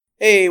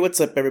Hey, what's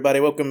up, everybody?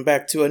 Welcome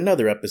back to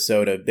another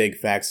episode of Big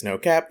Facts No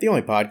Cap, the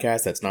only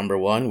podcast that's number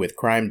one with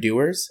crime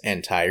doers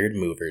and tired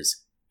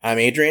movers. I'm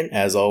Adrian,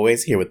 as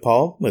always, here with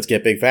Paul. Let's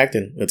get big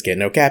factin'. Let's get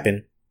no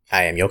cappin'.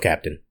 I am your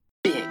captain.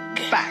 Big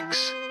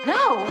facts.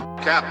 No.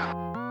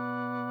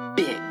 Cap.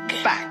 Big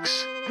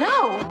facts.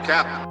 No.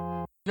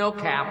 Cap. No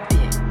cap.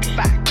 Big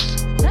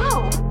facts.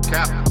 No.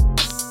 Cap.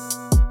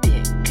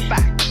 Big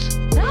facts.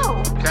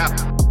 No. Cap.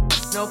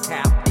 No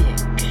cap.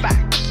 Big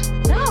facts.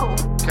 No.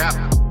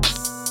 Cap.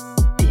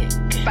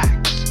 Big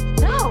facts.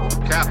 No.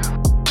 Cap.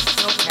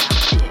 No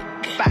cap.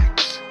 Big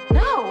facts.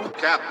 No.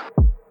 Cap.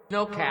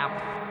 No cap.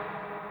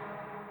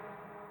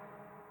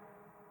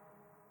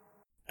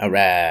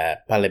 Alright,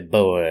 Polly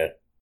boy.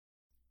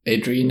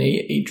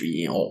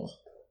 Adrian.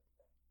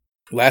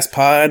 Last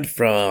pod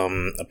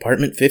from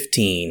Apartment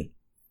 15.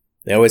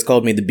 They always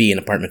called me the B in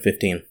Apartment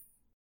 15.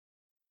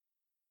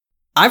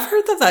 I've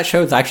heard that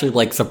show is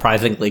actually,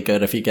 surprisingly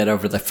good if you get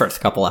over the first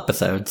couple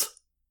episodes.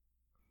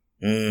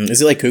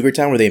 Is it like Cougar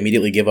Town where they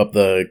immediately give up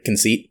the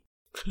conceit?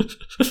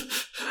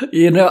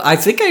 I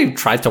think I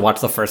tried to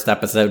watch the first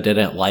episode,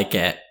 didn't like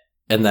it,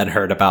 and then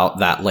heard about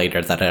that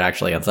later, that it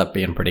actually ends up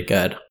being pretty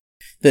good.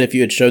 That if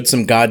you had showed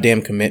some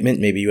goddamn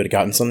commitment, maybe you would have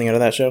gotten something out of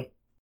that show?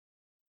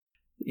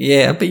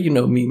 Yeah, but you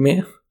know me,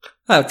 man.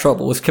 I have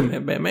trouble with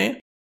commitment,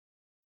 man.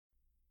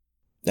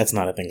 That's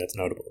not a thing that's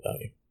notable about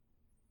you.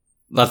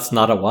 That's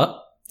not a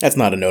what? That's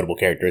not a notable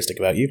characteristic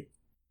about you.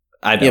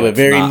 I know You have a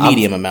very not.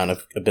 medium amount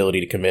of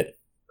ability to commit.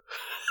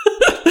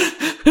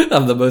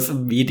 I'm the most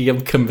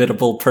medium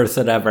committable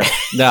person ever.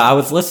 No, I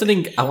was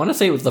listening, I want to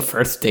say it was the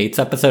first dates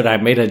episode. I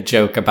made a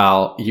joke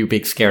about you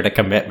being scared of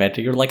commitment.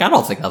 And you're like, I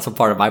don't think that's a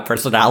part of my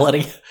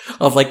personality.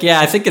 I was like,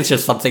 yeah, I think it's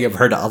just something I've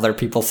heard other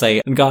people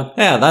say and gone,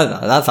 yeah,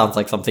 that sounds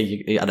like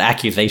something, an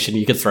accusation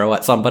you could throw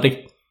at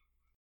somebody.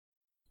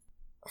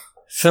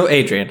 So,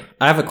 Adrian,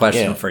 I have a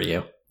question for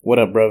you. What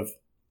up, bruv?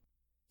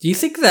 Do you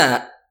think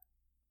that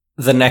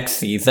the next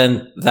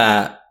season,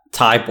 that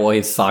Thai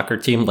boys soccer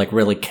team,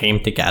 really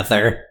came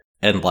together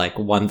and,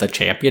 won the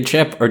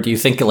championship? Or do you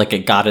think,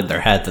 it got in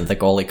their heads and the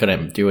goalie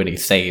couldn't do any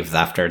saves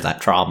after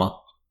that trauma?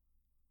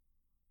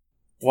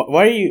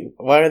 Why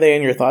are they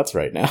in your thoughts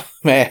right now?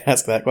 May I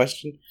ask that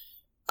question?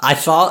 I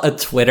saw a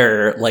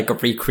Twitter, a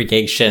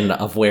recreation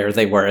of where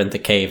they were in the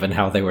cave and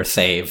how they were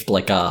saved. Or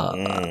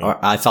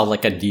I saw,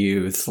 a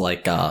news,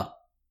 I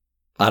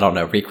don't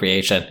know,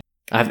 recreation.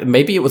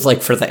 Maybe it was,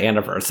 for the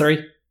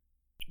anniversary?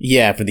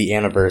 Yeah, for the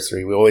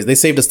anniversary. They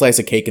saved a slice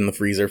of cake in the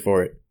freezer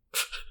for it.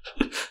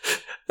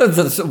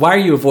 Why are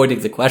you avoiding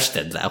the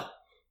question, though?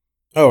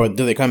 Oh,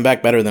 do they come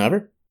back better than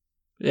ever?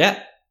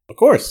 Yeah. Of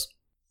course.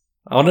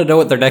 I want to know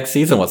what their next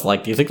season was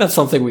like. Do you think that's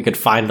something we could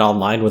find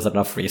online with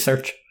enough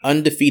research?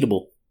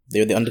 Undefeatable. They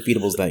were the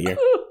undefeatables that year.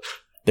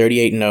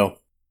 38-0.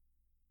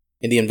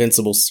 In the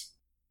Invincibles.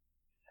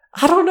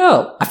 I don't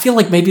know. I feel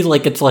like maybe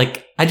it's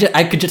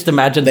I could just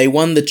imagine they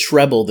won the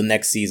treble the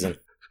next season.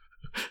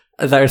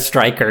 Their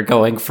striker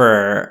going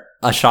for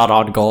a shot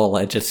on goal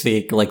and just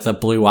seeing the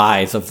blue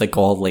eyes of the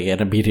goalie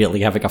and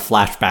immediately having a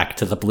flashback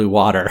to the blue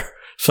water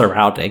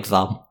surrounding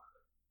them.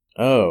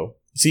 Oh.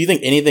 So you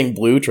think anything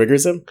blue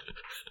triggers him?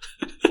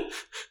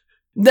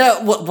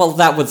 No, well,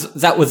 that was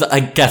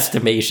a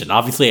guesstimation.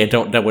 Obviously, I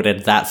don't know it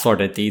in that sort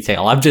of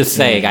detail. I'm just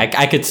saying,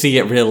 I could see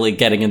it really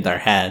getting in their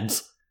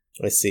heads.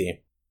 I see.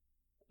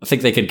 I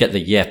think they could get the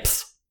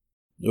yips.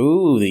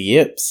 Ooh, the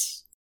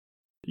yips.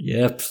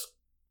 Yips.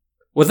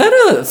 Was that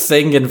a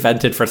thing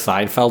invented for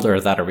Seinfeld, or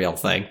is that a real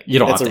thing? You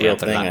don't have to answer that.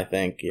 That's a real thing, I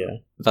think, yeah.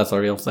 That's a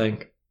real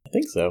thing? I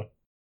think so.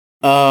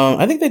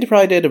 I think they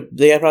probably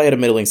had a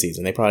middling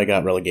season. They probably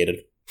got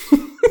relegated.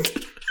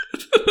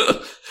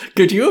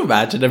 Could you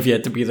imagine if you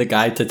had to be the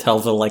guy to tell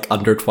the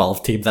under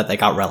 12 team that they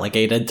got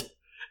relegated?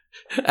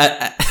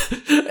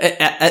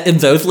 In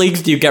those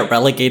leagues, do you get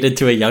relegated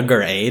to a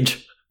younger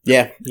age?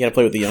 Yeah, you gotta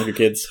play with the younger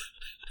kids.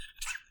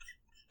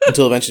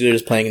 Until eventually they're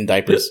just playing in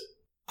diapers.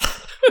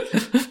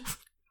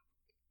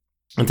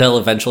 Until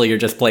eventually you're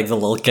just playing the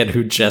little kid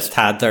who just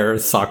had their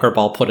soccer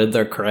ball put in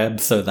their crib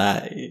so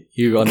that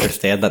you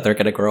understand that they're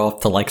gonna grow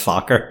up to like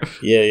soccer.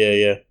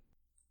 Yeah.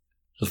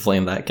 Just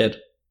playing that kid.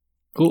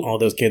 Cool. All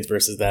those kids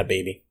versus that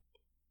baby.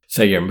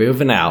 So you're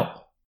moving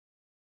out.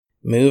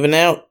 Moving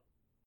out.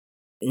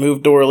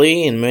 Moved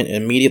Dorley and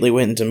immediately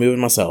went into moving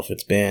myself.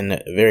 It's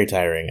been very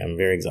tiring. I'm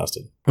very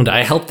exhausted. And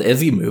I helped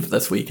Izzy move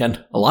this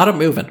weekend. A lot of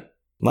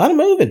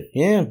moving,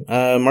 yeah.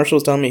 Marshall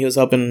was telling me he was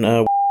helping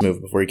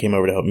move before he came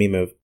over to help me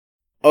move.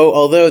 Oh,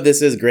 although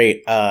this is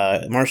great,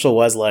 Marshall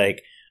was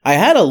like, I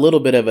had a little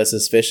bit of a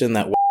suspicion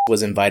that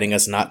was inviting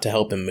us not to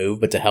help him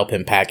move, but to help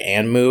him pack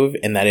and move,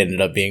 and that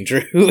ended up being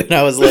true. And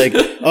I was like,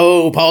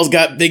 oh, Paul's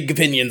got big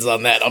opinions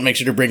on that. I'll make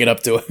sure to bring it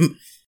up to him.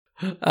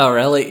 Oh,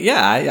 really?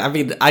 Yeah, I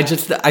mean, I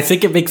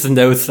think it makes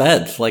no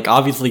sense.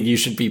 Obviously you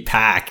should be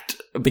packed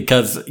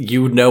because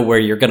you know where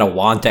you're gonna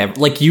want to,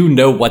 you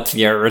know what's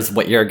yours,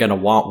 what you're gonna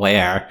want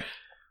where.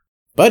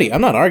 Buddy,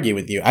 I'm not arguing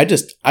with you.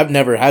 I've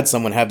never had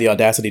someone have the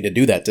audacity to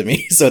do that to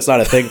me, so it's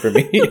not a thing for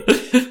me.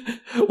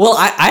 Well,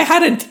 I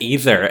hadn't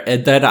either.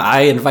 And then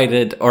I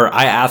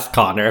asked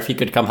Connor if he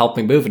could come help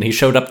me move, and he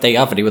showed up day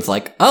of, and he was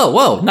like, oh,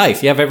 whoa,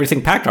 nice. You have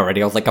everything packed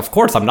already. I was like, of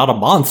course, I'm not a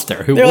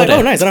monster. Who They're wouldn't? like,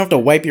 oh, nice. I don't have to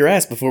wipe your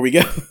ass before we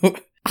go.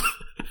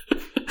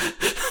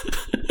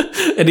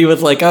 And he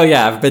was like, oh,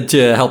 yeah, I've been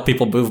to help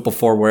people move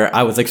before where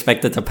I was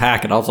expected to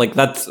pack. And I was like,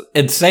 that's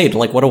insane.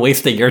 Like, what a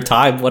waste of your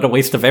time. What a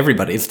waste of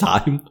everybody's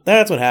time.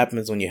 That's what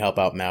happens when you help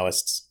out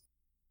Maoists.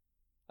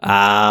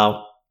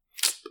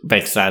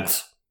 Makes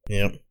sense.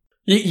 Yep.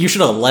 You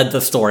should have led the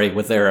story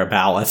with their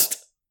Maoist.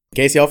 In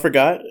case y'all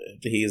forgot,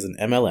 he is an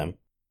MLM.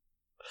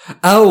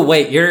 Oh,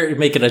 wait, you're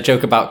making a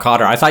joke about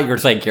Connor. I thought you were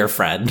saying your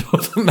friend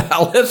was a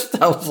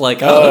Maoist. I was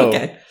like, Oh.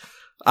 okay.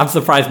 I'm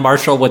surprised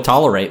Marshall would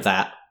tolerate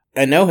that.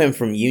 I know him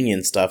from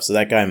union stuff, so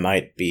that guy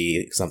might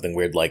be something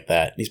weird like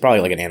that. He's probably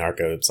like an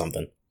anarcho or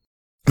something.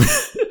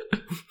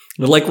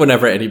 Like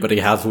whenever anybody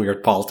has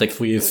weird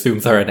politics, we assume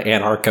they're an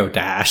anarcho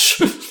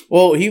dash.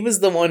 Well, he was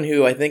the one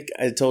who, I think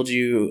I told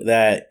you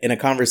that in a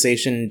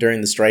conversation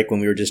during the strike when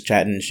we were just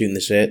chatting and shooting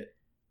the shit,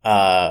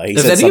 he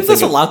Is said any of this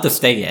something allowed to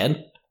stay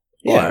in?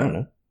 Yeah, Or- I don't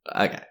know.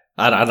 Okay.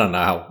 I don't know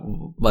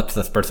how much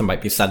this person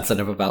might be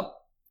sensitive about.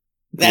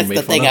 That's being the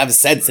made fun thing of. I'm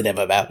sensitive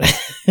about.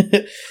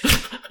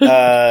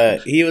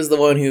 He was the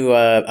one who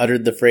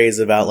uttered the phrase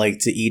about, like,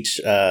 to each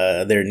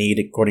their need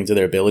according to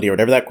their ability or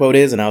whatever that quote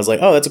is, and I was like,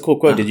 oh, that's a cool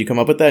quote. Did you come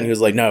up with that? And he was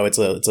like, no, it's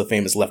a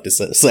famous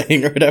leftist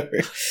saying or whatever.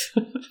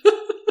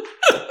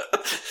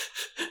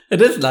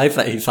 It is nice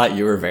that he thought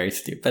you were very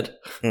stupid.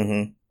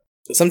 Mm-hmm.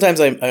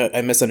 Sometimes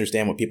I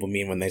misunderstand what people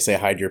mean when they say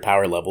hide your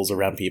power levels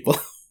around people.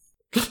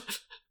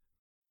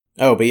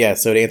 Oh, but yeah,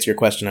 so to answer your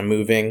question, I'm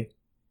moving.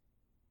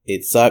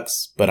 It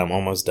sucks, but I'm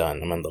almost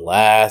done. I'm on the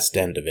last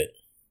end of it.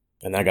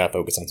 And then I gotta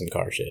focus on some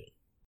car shit.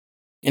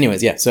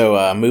 Anyways, yeah,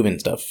 so moving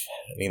stuff.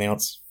 Anything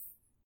else?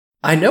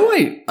 I know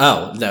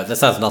oh, no,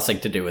 this has nothing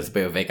to do with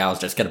moving. I was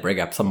just gonna bring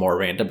up some more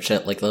random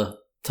shit like the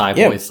Thai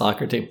Yeah. boys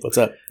soccer team. What's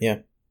up? Yeah.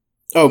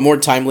 Oh, more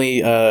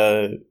timely,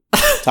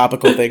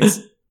 topical things.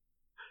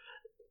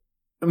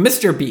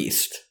 Mr.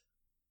 Beast.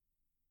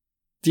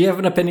 Do you have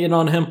an opinion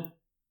on him?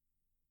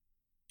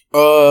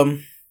 Do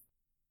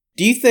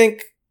you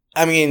think,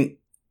 I think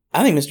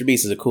Mr.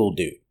 Beast is a cool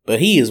dude, but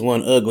he is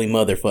one ugly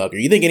motherfucker.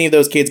 You think any of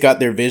those kids got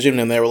their vision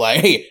and they were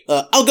like, hey,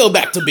 I'll go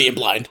back to being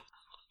blind?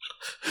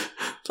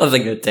 That's a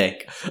good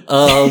take.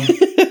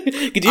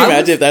 Could you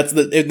imagine if that's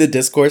in the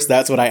discourse,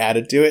 that's what I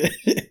added to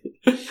it?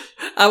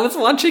 I was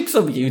watching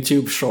some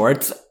YouTube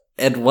shorts,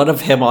 and one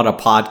of him on a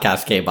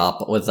podcast came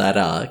up. Was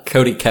that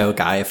Cody Ko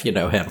guy, if you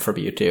know him from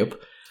YouTube?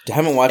 I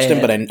haven't watched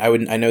him, but I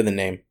know the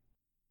name.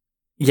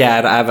 Yeah,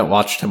 and I haven't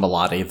watched him a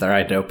lot either.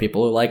 I know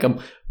people who like him.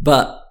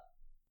 But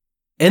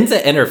in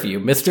the interview,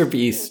 Mr.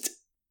 Beast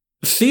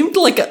seemed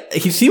like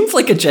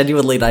a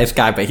genuinely nice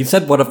guy, but he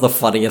said one of the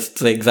funniest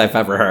things I've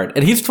ever heard.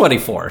 And he's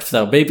 24,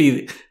 so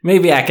maybe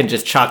I can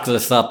just chalk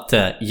this up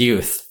to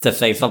youth to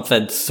say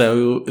something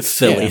so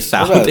silly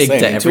sounding to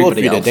too old for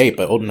everybody you to else. date,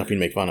 but old enough for you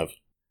to make fun of.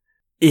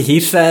 He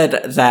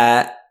said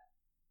that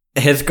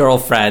his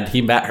girlfriend,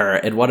 he met her,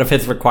 and one of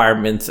his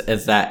requirements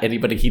is that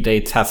anybody he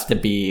dates has to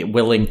be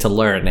willing to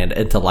learn and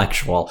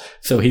intellectual.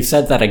 So he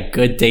said that a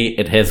good date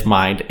in his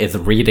mind is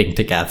reading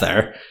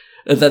together.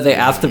 And then they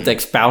asked him to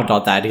expound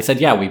on that. He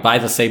said, yeah, we buy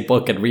the same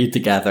book and read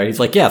together. He's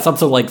like, yeah,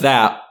 something like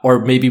that.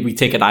 Or maybe we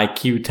take an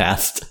IQ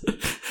test.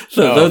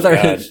 So those are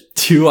his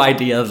two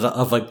ideas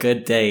of a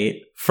good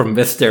date from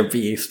Mr.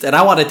 Beast. And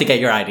I wanted to get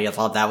your ideas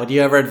on that. Would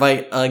you ever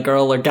invite a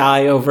girl or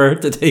guy over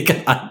to take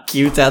an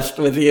IQ test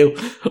with you?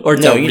 Or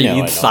to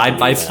read side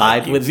by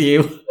side with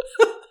you?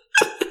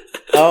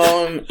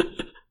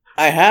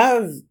 I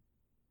have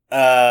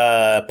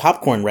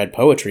popcorn read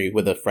poetry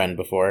with a friend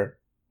before.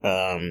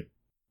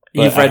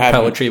 You've read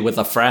poetry with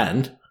a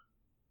friend?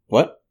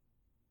 What?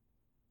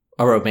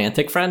 A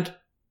romantic friend?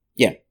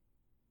 Yeah.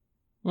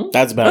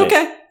 That's about it.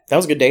 Okay. That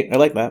was a good date. I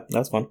like that. That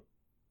was fun.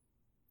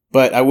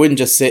 But I wouldn't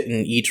just sit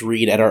and each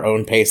read at our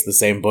own pace the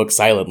same book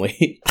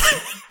silently.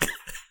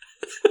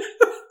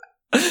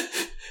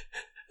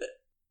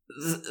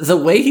 The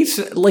way he's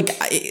like,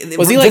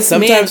 was he like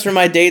sometimes for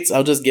my dates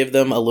I'll just give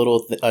them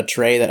a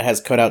tray that has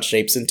cutout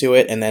shapes into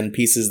it and then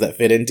pieces that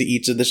fit into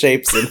each of the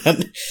shapes and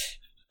then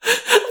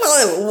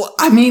well,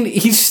 I mean,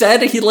 he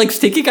said he likes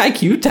taking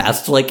IQ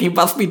tests. Like, he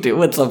must be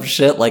doing some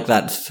shit like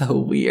that. So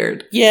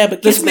weird. Yeah,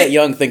 but kids that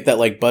young think that,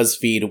 like,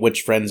 BuzzFeed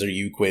Which Friends Are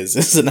You quiz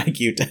is an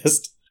IQ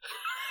test.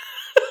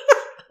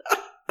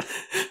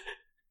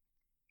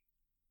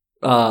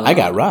 I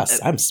got Ross.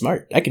 I'm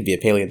smart. I could be a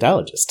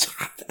paleontologist.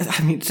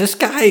 I mean, this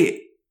guy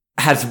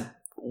has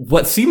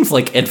what seems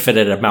like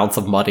infinite amounts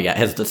of money at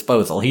his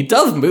disposal. He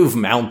does move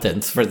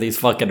mountains for these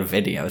fucking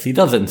videos. He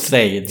does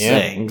insane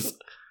things.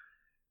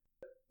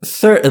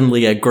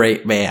 Certainly a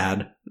great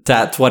man to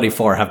at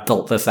 24 have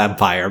built this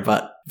empire,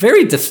 but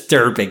very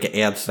disturbing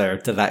answer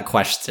to that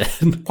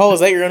question. Paul, is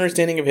that your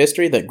understanding of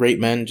history, that great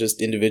men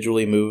just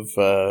individually move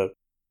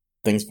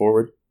things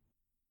forward?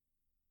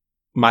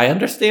 My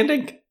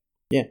understanding?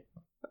 Yeah.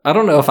 I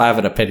don't know if I have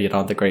an opinion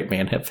on the great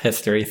man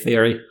history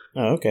theory.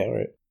 Oh, okay, all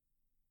right.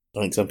 I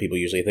think some people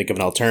usually think of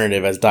an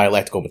alternative as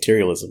dialectical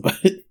materialism,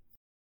 but... Did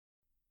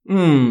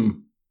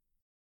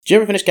you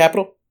ever finish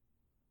Capital?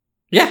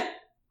 Yeah.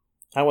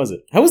 How was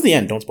it? How was the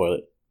end? Don't spoil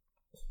it.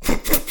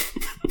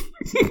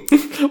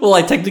 Well,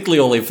 I technically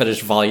only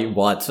finished Volume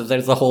 1, so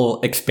there's a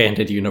whole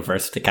expanded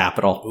universe to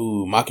Capital.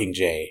 Ooh,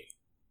 Mockingjay.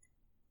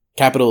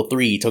 Capital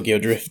 3, Tokyo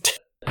Drift.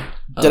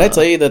 Did I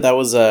tell you that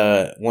was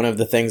one of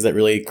the things that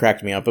really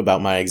cracked me up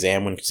about my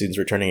exam when students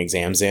were turning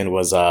exams in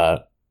was,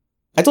 I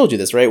told you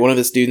this, right? One of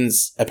the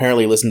students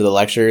apparently listened to the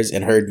lectures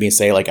and heard me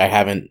say, like, I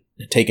haven't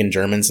taken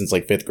German since,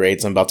 like, 5th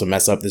grade, so I'm about to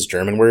mess up this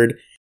German word.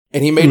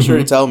 And he made sure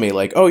to tell me,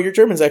 like, oh, your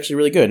German's actually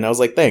really good. And I was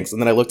like, thanks.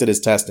 And then I looked at his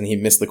test and he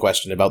missed the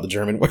question about the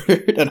German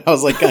word. And I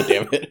was like, God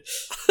damn it.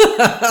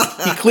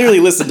 He clearly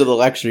listened to the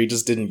lecture, he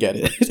just didn't get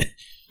it.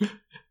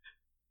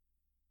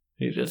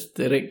 He just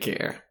didn't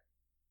care.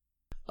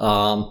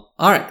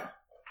 Alright.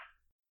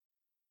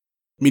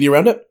 Media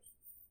roundup?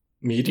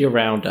 Media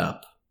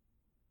roundup.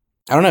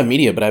 I don't have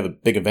media, but I have a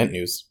big event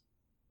news.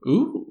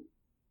 Ooh.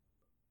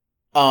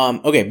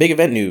 Okay, big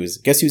event news.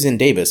 Guess who's in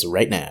Davis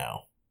right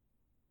now?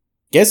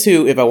 Guess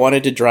who, if I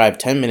wanted to drive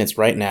 10 minutes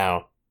right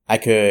now, I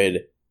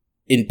could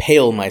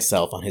impale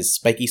myself on his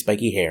spiky,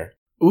 spiky hair.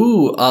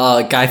 Ooh,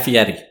 Guy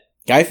Fieri.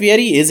 Guy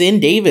Fieri is in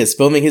Davis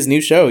filming his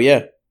new show,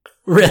 yeah.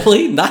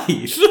 Really?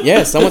 Nice.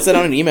 Yeah, someone sent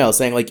out an email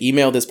saying, like,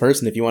 email this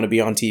person if you want to be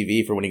on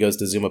TV for when he goes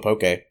to Zuma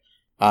Poke.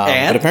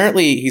 But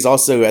apparently he's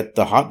also at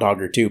the Hot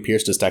Dogger, too.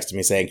 Pierce just texted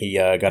me saying he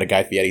got a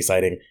Guy Fieri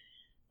sighting.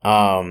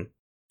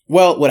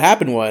 Well, what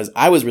happened was,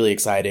 I was really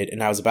excited,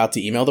 and I was about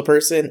to email the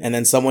person, and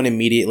then someone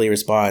immediately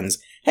responds,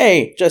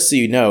 hey, just so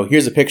you know,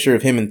 here's a picture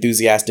of him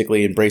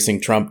enthusiastically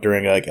embracing Trump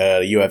during, like,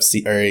 a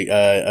UFC, or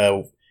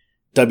a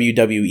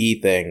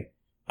WWE thing.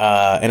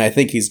 And I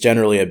think he's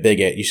generally a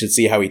bigot. You should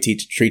see how he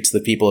treats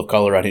the people of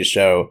color on his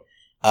show.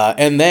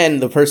 And then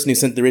the person who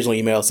sent the original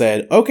email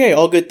said, okay,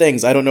 all good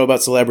things. I don't know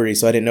about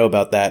celebrities, so I didn't know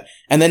about that.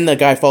 And then the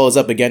guy follows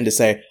up again to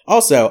say,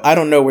 also, I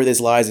don't know where this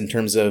lies in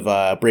terms of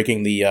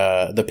breaking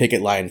the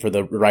picket line for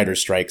the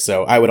writer's strike,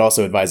 so I would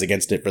also advise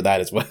against it for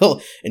that as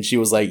well. And she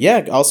was like,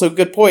 yeah, also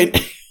good point.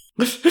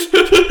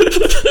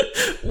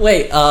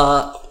 Wait,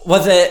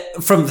 was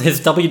it from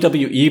his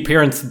WWE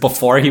appearance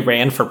before he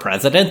ran for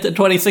president in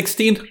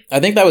 2016? I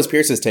think that was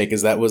Pierce's take,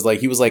 is that was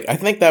like, he was like, I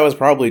think that was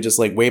probably just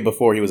like way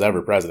before he was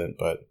ever president,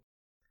 but...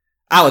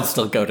 I would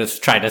still go to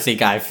try to see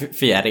Guy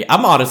Fieri.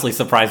 I'm honestly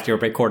surprised you're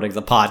recording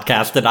the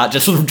podcast and not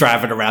just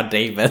driving around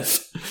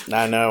Davis.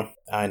 I know.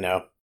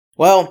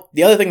 Well,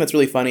 the other thing that's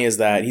really funny is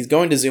that he's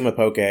going to Zuma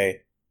Poke,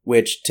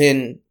 which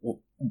Tin,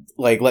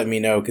 like, let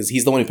me know, because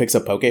he's the one who picks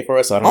up Poke for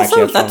us, so I don't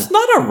also, actually have that's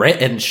not a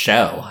written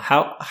show.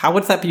 How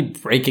would that be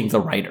breaking the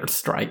writer's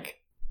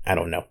strike? I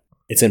don't know.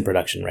 It's in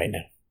production right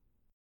now.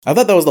 I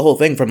thought that was the whole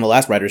thing from the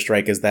last writer's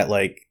strike, is that,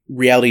 like,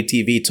 reality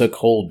TV took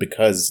hold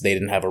because they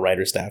didn't have a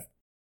writer's staff.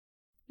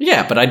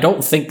 Yeah, but I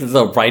don't think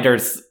the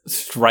writer's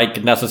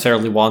strike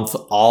necessarily wants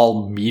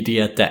all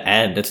media to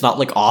end. It's not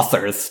like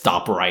authors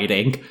stop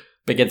writing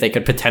because they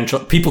could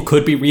people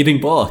could be reading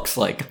books.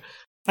 Like,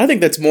 I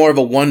think that's more of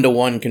a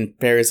one-to-one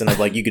comparison of,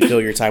 like, you could fill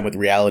your time with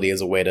reality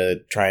as a way to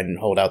try and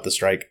hold out the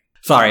strike.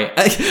 Sorry.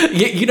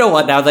 You know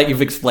what? Now that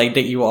you've explained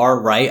it, you are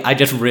right. I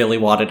just really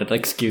wanted an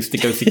excuse to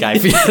go see Guy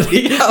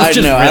Fieri. I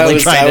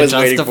was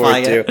waiting for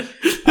it too.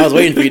 I was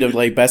waiting for you to,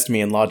 like, best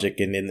me in logic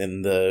and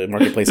in the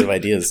marketplace of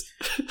ideas.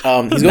 He's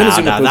going to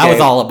Zuma Poke, that was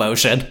all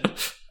emotion.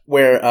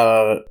 Where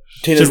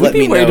Tin has Should we let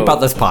be me worried know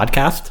about this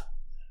podcast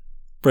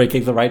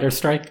breaking the writer's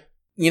strike?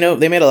 You know,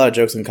 they made a lot of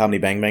jokes on Comedy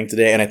Bang Bang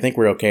today, and I think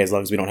we're okay as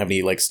long as we don't have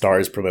any, like,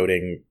 stars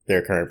promoting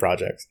their current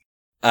projects.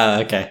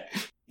 Okay.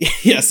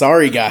 Yeah,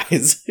 sorry,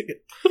 guys.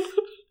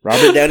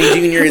 Robert Downey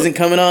Jr. isn't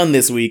coming on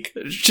this week.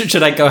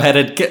 Should I go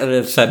ahead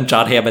and send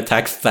John Hamm a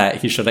text that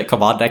he shouldn't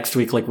come on next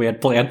week like we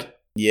had planned?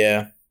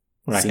 Yeah.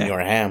 Okay. Senor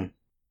Ham.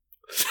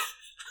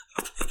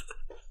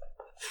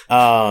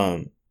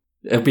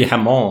 It'd be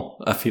Hamon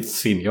if he's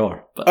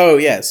senior. But. Oh,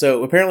 yeah.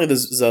 So apparently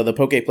the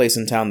Poke place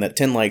in town that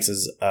Tin likes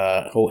is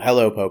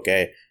Hello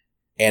Poke.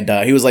 And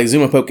he was like,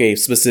 Zuma Poke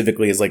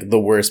specifically is like the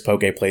worst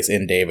Poke place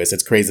in Davis.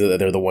 It's crazy that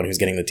they're the one who's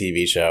getting the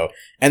TV show.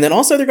 And then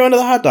also they're going to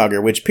the Hot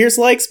Dogger, which Pierce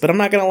likes, but I'm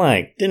not going to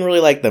lie. Didn't really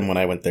like them when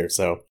I went there,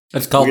 so.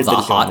 It's called the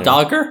Hot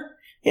Dogger?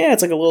 Yeah,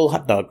 it's like a little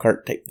hot dog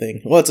cart type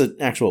thing. Well, it's an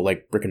actual,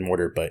 like, brick and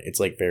mortar, but it's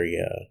like very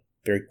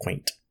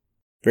quaint.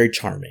 Very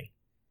charming.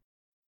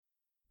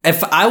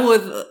 If I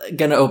was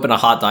gonna open a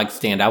hot dog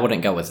stand, I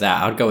wouldn't go with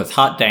that. I would go with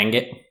Hot Dang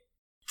It.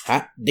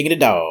 Hot diggity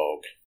dog.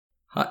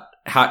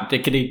 Hot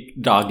diggity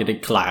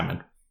doggity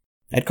climbing.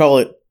 I'd call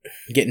it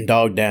getting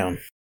dogged down.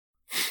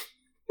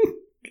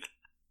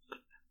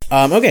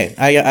 Okay.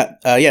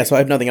 So I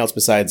have nothing else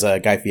besides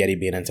Guy Fieri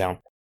being in town.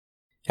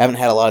 Haven't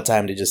had a lot of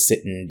time to just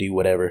sit and do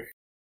whatever.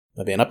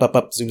 I've been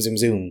up, zoom, zoom,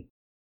 zoom.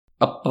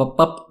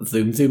 Up,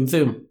 zoom, zoom,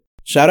 zoom.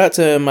 Shout out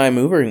to my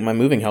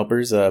moving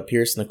helpers,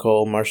 Pierce,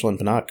 Nicole, Marshall, and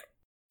Pinnock.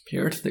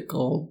 Pierce,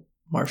 Nicole,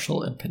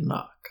 Marshall, and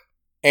Pinnock.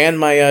 And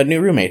my new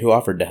roommate who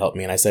offered to help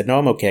me, and I said, no,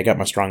 I'm okay, I got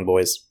my strong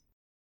boys.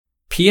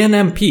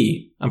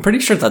 PNMP? I'm pretty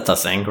sure that's a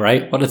thing,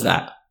 right? What is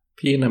that?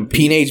 PNMP?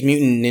 Teenage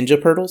Mutant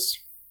Ninja Turtles?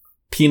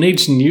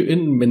 Teenage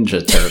Mutant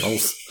Ninja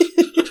Turtles.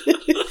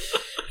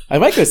 I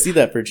might go see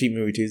that for Cheap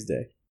Movie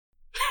Tuesday.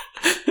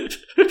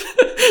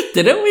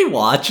 Didn't we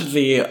watch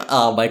the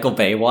Michael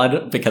Bay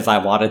one because I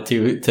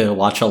wanted to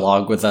watch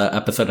along with an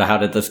episode of How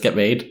Did This Get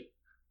Made?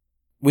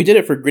 We did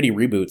it for Gritty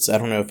Reboots. I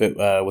don't know if it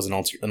was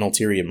an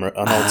ulterior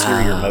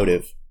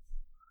motive.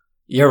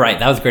 You're right.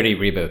 That was Gritty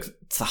Reboots.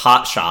 It's a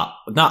Hot Shot,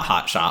 not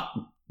Hot Shot.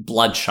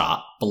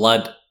 Bloodshot.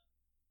 Blood.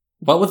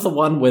 What was the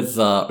one with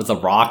the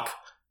Rock?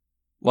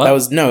 What?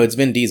 It's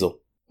Vin Diesel.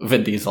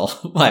 Vin Diesel.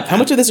 How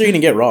much of this are you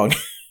gonna get wrong?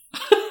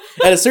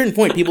 At a certain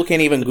point, people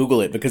can't even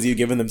Google it because you've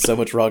given them so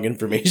much wrong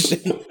information.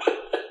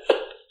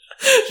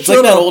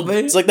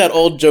 It's like that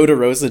old Joe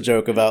DeRosa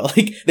joke about,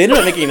 like, they ended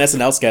up making an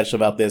SNL sketch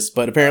about this,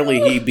 but apparently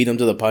he beat him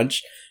to the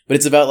punch. But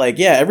it's about, like,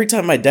 yeah, every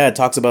time my dad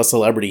talks about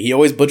celebrity, he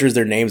always butchers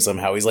their name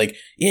somehow. He's like,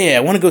 yeah,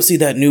 I want to go see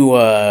that new,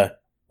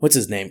 what's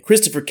his name?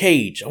 Christopher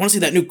Cage. I want to see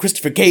that new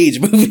Christopher Cage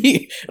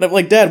movie. And I'm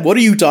like, Dad, what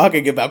are you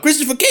talking about?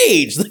 Christopher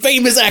Cage, the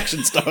famous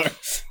action star.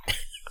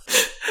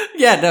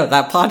 Yeah, no,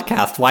 that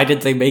podcast. Why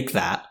did they make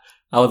that?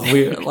 I was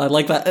weird. I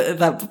like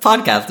that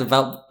podcast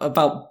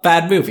about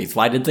bad movies.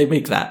 Why did they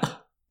make that?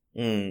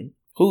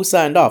 Who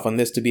signed off on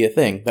this to be a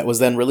thing that was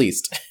then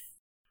released?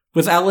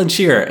 With Alan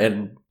Shearer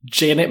and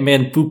Janet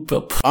Man Boop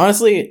Boop.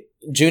 Honestly,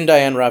 June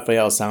Diane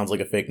Raphael sounds like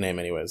a fake name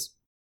anyways.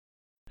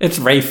 It's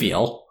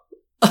Raphael.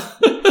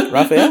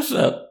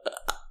 Raphael?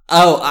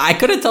 I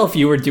couldn't tell if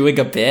you were doing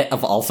a bit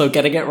of also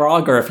getting it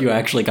wrong or if you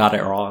actually got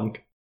it wrong.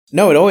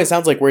 No, it always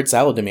sounds like word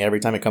salad to me every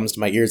time it comes to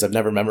my ears. I've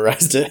never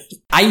memorized it.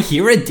 I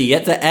hear a D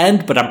at the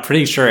end, but I'm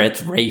pretty sure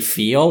it's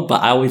Raphael,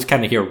 but I always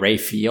kind of hear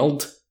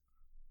Rayfield.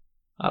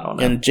 I don't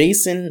know. And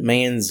Jason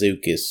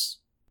Mantzoukas.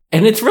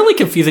 And it's really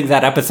confusing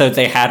that episode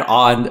they had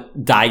on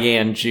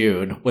Diane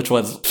June, which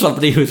was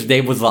somebody whose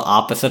name was the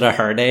opposite of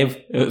her name.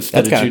 It was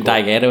June cool.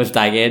 Diane, it was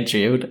Diane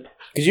June.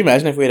 Could you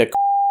imagine if we had a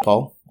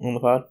Paul on the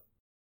pod?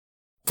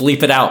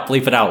 Bleep it out.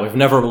 We've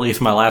never released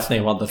my last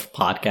name on this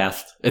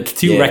podcast. It's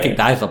too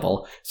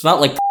recognizable. It's not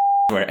like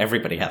where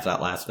everybody has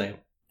that last name.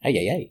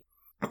 Hey.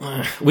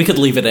 We could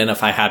leave it in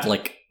if I had,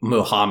 like,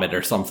 Muhammad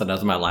or something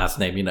as my last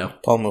name, you know.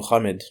 Paul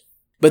Muhammad.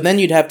 But then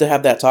you'd have to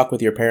have that talk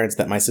with your parents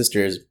that my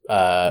sister's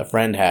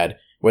friend had,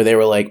 where they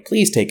were like,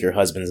 please take your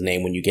husband's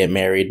name when you get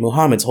married.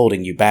 Muhammad's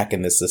holding you back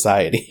in this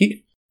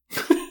society.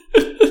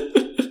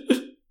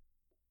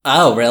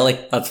 Oh, really?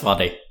 That's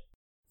funny.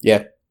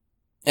 Yeah.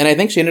 And I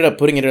think she ended up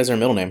putting it as her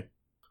middle name.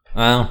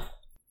 Oh.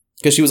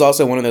 Because she was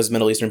also one of those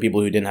Middle Eastern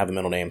people who didn't have a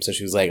middle name. So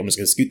she was like, I'm just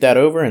going to scoot that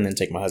over and then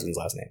take my husband's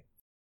last name.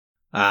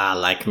 Ah,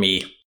 like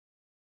me.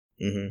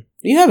 Mm-hmm.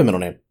 You have a middle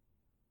name.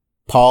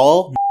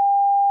 Paul.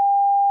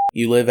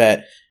 You live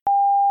at...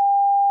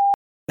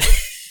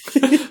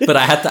 But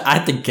I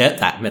had to get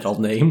that middle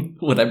name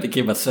when I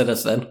became a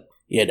citizen.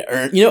 You had to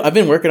earn... You know, I've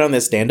been working on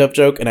this stand-up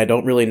joke, and I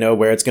don't really know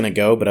where it's going to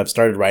go, but I've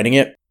started writing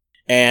it.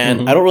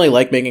 And I don't really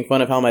like making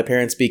fun of how my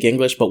parents speak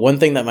English, but one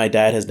thing that my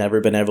dad has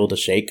never been able to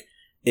shake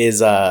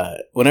is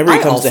whenever he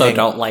comes to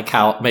don't like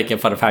making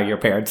fun of how your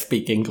parents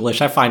speak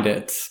English. I find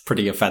it's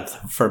pretty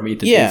offensive for me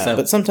to do so. Yeah,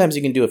 but sometimes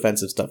you can do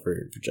offensive stuff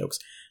for jokes.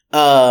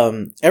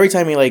 Every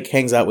time he, like,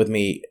 hangs out with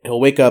me, he'll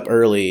wake up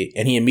early,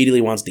 and he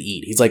immediately wants to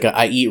eat. He's like,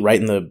 I eat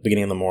right in the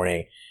beginning of the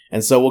morning.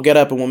 And so we'll get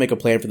up and we'll make a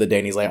plan for the day,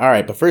 and he's like, all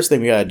right, but first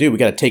thing we gotta do, we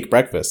gotta take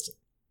breakfast.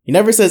 He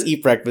never says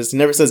eat breakfast. He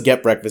never says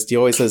get breakfast. He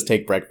always says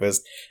take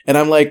breakfast. And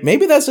I'm like,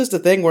 maybe that's just a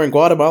thing where in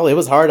Guatemala, it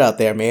was hard out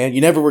there, man.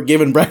 You never were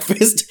given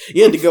breakfast.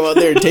 You had to go out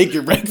there and take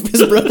your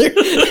breakfast, brother.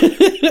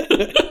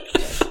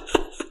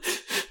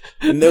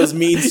 In those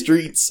mean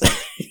streets.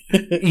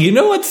 You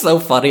know what's so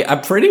funny?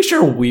 I'm pretty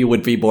sure we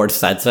would be more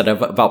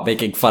sensitive about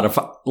making fun of,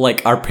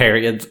 like, our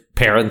parents'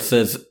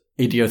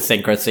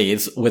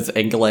 idiosyncrasies with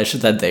English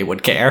than they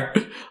would care.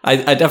 I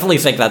definitely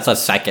think that's a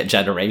second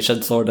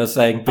generation sort of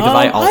thing, because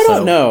I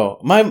don't know.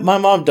 My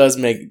mom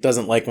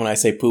doesn't like when I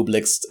say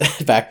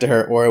Publix back to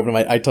her, or when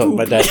I told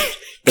my dad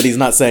that he's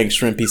not saying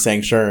shrimp, he's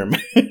saying sherm.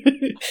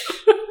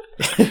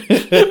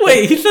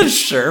 Wait, he says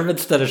sherm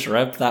instead of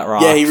shrimp? That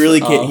rocks. Yeah, he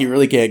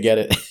really can't get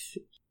it.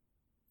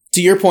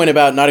 To your point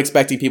about not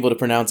expecting people to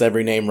pronounce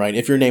every name right,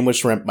 if your name was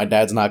Shrimp, my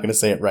dad's not going to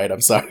say it right. I'm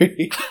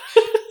sorry.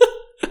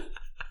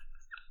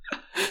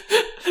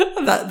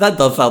 That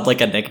does sound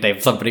like a nickname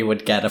somebody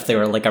would get if they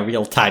were, like, a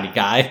real tiny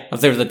guy.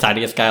 If they were the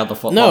tiniest guy on the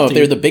football team. No, if they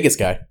were the biggest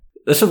guy.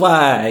 This is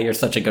why you're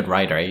such a good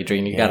writer,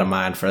 Adrian. You got a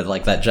mind for,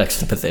 like, that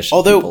juxtaposition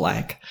people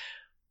like.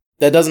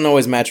 That doesn't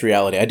always match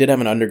reality. I did have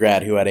an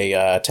undergrad who had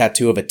a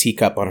tattoo of a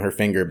teacup on her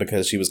finger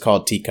because she was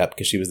called Teacup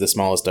because she was the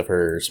smallest of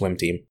her swim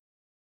team.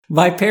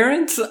 My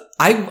parents,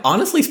 I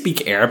honestly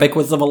speak Arabic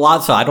with them a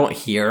lot, so I don't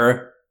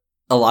hear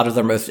a lot of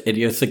their most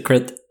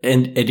idiosyncratic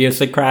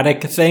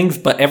things,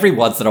 but every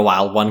once in a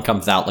while one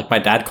comes out. Like, my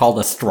dad called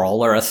a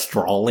stroller a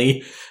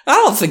strolly. I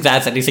don't think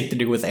that's anything to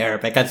do with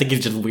Arabic. I think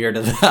he's just weird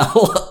as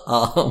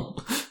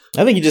hell.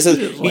 I think he just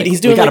says, like, he's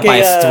doing, we gotta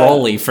like, buy a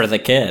strolly for the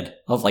kid.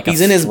 I was like,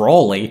 he's in his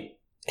strolly.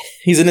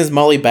 He's in his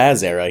Molly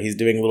Baz era. He's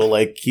doing little,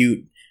 like,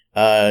 cute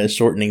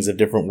shortenings of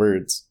different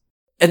words.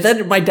 And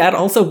then my dad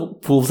also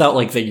pulls out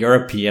like the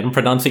European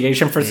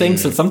pronunciation for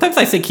things. So sometimes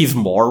I think he's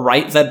more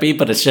right than me,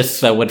 but it's just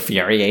so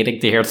infuriating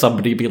to hear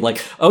somebody be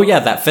like, oh yeah,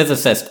 that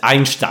physicist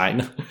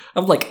Einstein.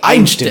 I'm like,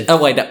 Einstein. Oh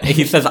wait, no,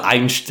 he says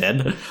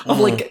Einstein. I'm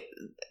like,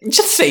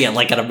 just say it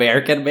like an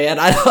American, man.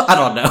 I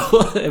don't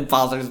know. It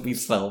bothers me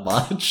so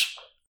much.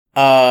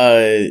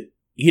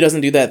 He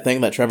doesn't do that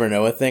thing, that Trevor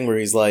Noah thing, where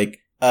he's like,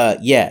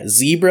 yeah,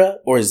 zebra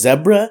or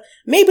zebra?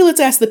 Maybe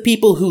let's ask the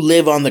people who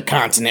live on the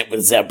continent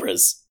with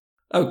zebras.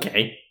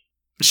 Okay.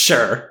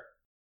 Sure.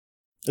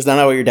 Is that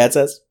not what your dad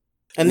says?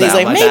 And No, he's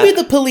like, my maybe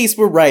dad- the police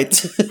were right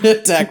to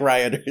attack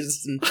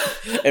rioters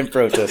and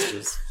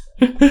protesters.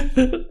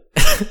 Did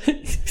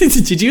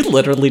you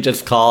literally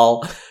just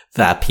call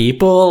the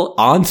people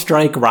on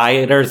strike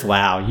rioters?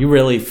 Wow, you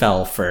really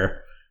fell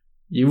for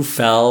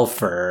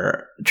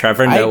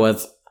Trevor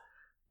Noah's.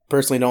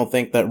 Personally don't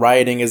think that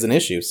rioting is an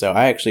issue, so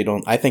I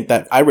think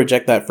that I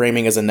reject that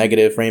framing as a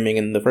negative framing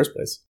in the first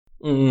place.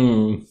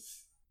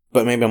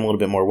 But maybe I'm a little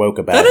bit more woke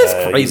about That is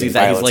crazy using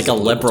that he's violence like as a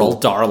political liberal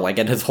tool. darling,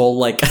 and his whole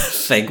like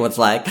thing was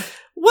like,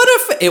 what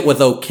if it was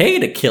okay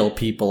to kill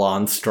people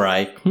on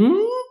strike?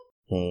 You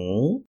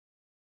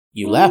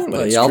laugh,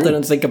 but it's y'all true.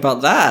 didn't think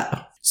about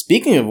that.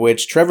 Speaking of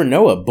which, Trevor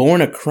Noah,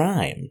 Born a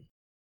Crime.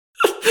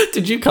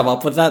 Did you come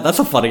up with that? That's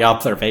a funny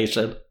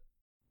observation.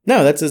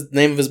 No, that's the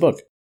name of his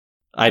book.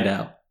 I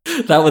know.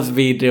 That was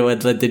me doing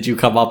the did you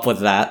come up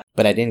with that?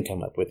 But I didn't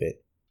come up with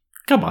it.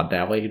 Come on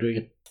now, what are you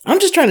doing? I'm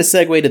just trying to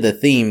segue to the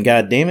theme,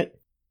 god damn it.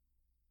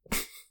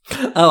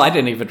 Oh, I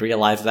didn't even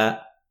realize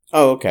that.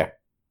 Oh, okay.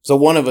 So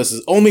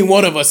only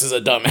one of us is a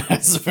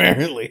dumbass,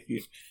 apparently.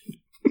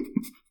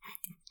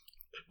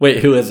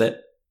 Wait, who is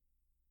it?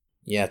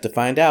 You have to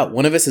find out.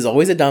 One of us is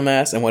always a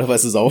dumbass, and one of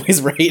us is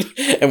always right,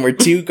 and we're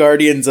two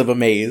guardians of a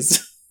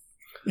maze.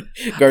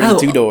 Guarding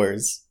two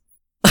doors.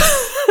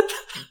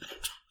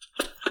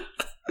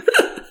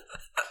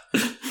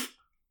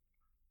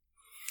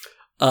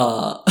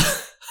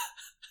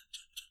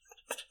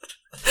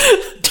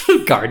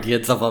 Two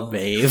guardians of a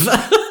maze.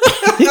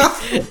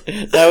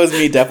 That was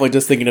me definitely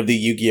just thinking of the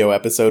Yu-Gi-Oh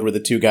episode where the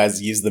two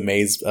guys use the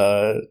maze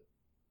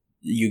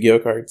Yu-Gi-Oh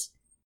cards.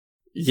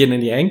 Yin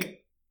and Yang?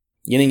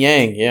 Yin and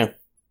Yang, yeah.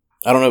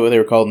 I don't know what they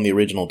were called in the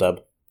original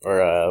dub.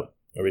 Or,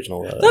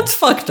 original... That's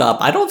fucked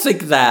up. I don't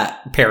think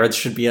that parents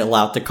should be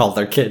allowed to call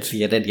their kids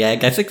Yin and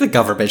Yang. I think the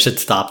government should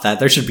stop that.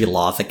 There should be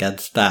laws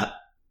against that.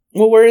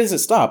 Well, where does it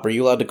stop? Are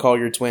you allowed to call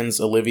your twins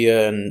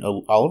Olivia and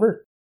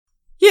Oliver?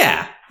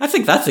 Yeah, I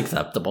think that's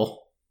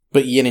acceptable.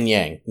 But yin and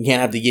yang. You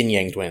can't have the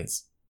yin-yang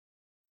twins.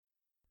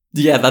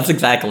 Yeah, that's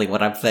exactly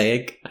what I'm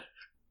saying.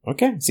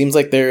 Okay. Seems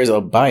like there is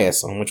a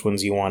bias on which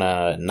ones you want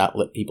to not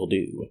let people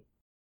do.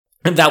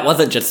 And that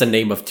wasn't just the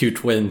name of two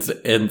twins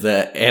in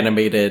the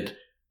animated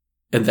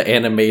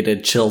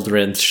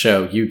children's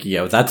show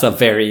Yu-Gi-Oh! That's a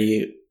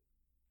very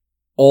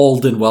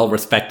old and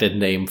well-respected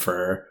name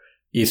for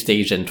East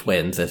Asian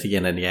twins as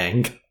yin and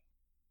yang.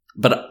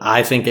 But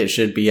I think it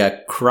should be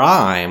a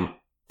crime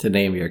to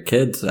name your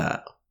kids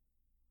that.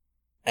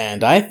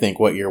 And I think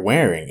what you're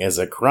wearing is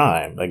a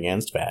crime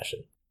against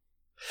fashion.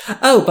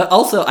 Oh, but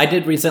also I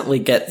did recently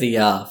get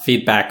the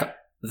feedback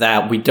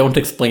that we don't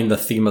explain the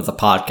theme of the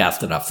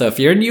podcast enough. So if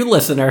you're a new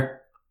listener,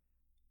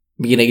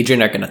 me and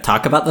Adrian are going to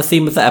talk about the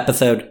theme of the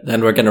episode,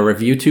 then we're going to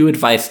review 2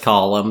 advice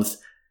columns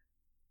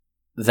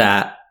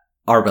that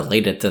are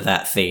related to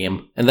that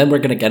theme, and then we're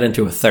going to get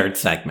into a 3rd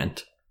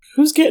segment.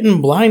 Who's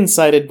getting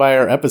blindsided by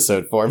our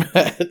episode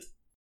format?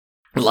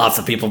 Lots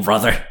of people,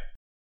 brother.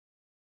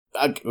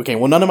 Okay,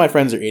 well, none of my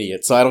friends are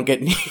idiots, so I don't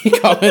get any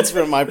comments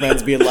from my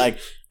friends being like,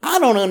 I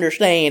don't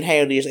understand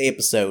how this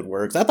episode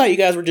works. I thought you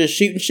guys were just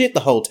shooting shit the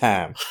whole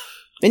time.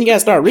 Then you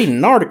guys start reading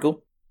an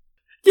article.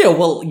 Yeah,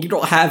 well, you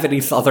don't have any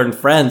southern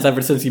friends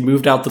ever since you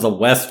moved out to the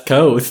West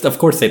Coast. Of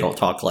course they don't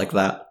talk like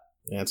that.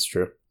 Yeah, that's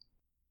true.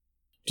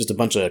 Just a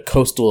bunch of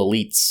coastal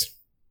elites.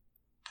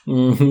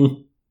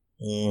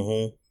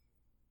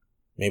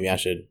 Maybe I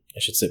should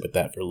sit with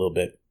that for a little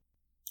bit.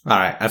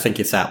 Alright, I think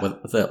you sat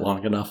with it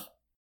long enough.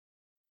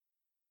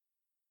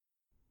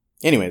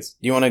 Anyways,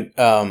 do you want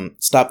to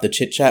stop the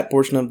chit-chat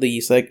portion of the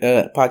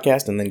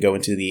podcast and then go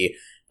into the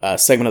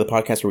segment of the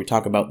podcast where we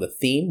talk about the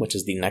theme, which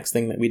is the next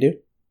thing that we do?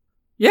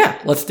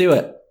 Yeah, let's do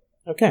it.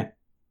 Okay.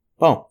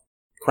 Well,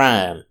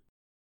 crime.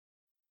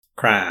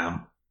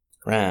 Crime.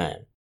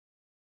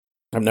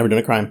 I've never done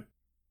a crime.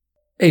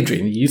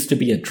 Adrian, you used to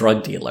be a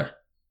drug dealer.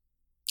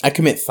 I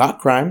commit thought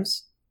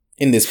crimes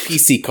in this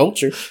PC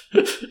culture.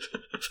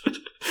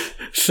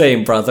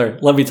 Same, brother.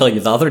 Let me tell you,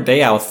 the other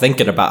day I was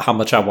thinking about how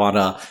much I want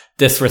to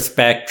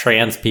disrespect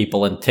trans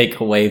people and take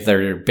away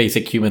their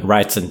basic human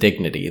rights and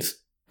dignities.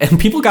 And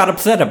people got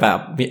upset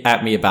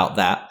at me about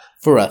that.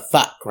 For a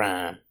thought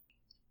crime.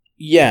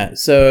 Yeah,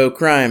 so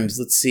crimes,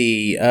 let's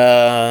see.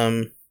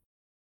 I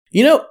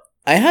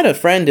had a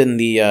friend in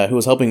the who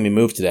was helping me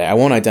move today. I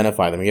won't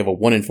identify them. You have a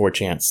 1 in 4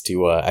 chance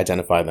to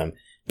identify them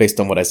based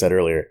on what I said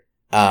earlier.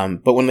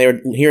 But when they were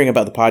hearing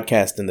about the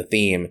podcast and the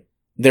theme,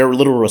 their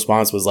literal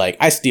response was like,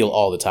 I steal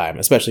all the time,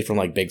 especially from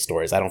like big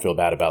stores. I don't feel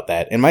bad about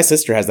that. And my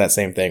sister has that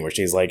same thing where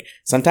she's like,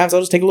 sometimes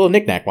I'll just take a little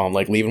knickknack while I'm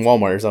like leaving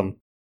Walmart or something.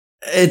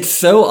 It's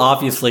so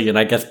obviously, and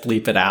I guess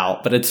bleep it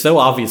out, but it's so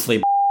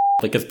obviously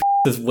because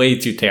is way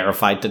too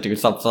terrified to do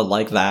something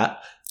like that.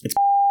 It's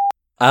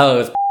oh, it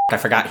was I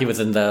forgot he was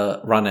in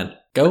the run-in.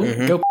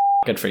 Go,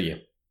 good for you.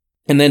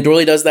 And then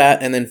Dorley does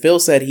that, and then Phil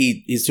said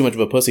he's too much of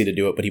a pussy to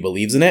do it, but he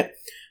believes in it.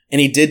 And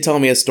he did tell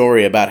me a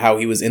story about how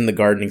he was in the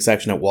gardening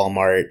section at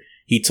Walmart.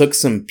 He took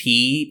some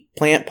pea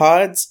plant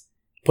pods,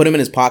 put them in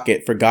his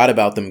pocket, forgot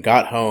about them,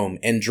 got home,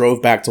 and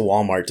drove back to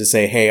Walmart to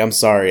say, hey, I'm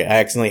sorry,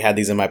 I accidentally had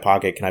these in my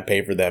pocket, can I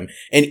pay for them?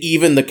 And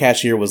even the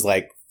cashier was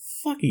like,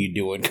 fuck are you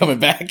doing coming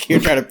back here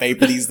trying to pay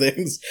for these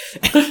things?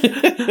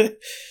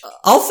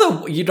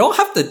 Also, you don't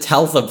have to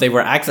tell them they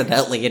were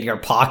accidentally in your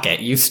pocket.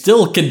 You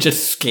still can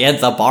just scan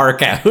the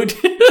barcode.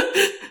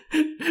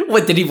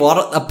 What, did he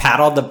want a pat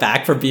on the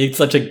back for being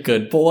such a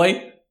good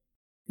boy?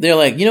 They're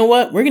like, you know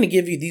what? We're going to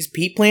give you these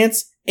pea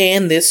plants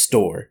and this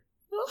store.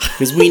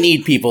 Because we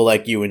need people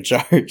like you in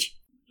charge.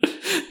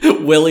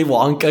 Willy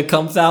Wonka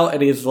comes out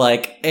and he's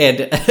like, and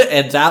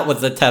that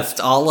was the test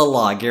all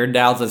along. You're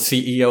now the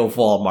CEO of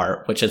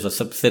Walmart, which is a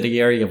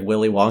subsidiary of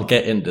Willy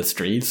Wonka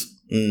Industries.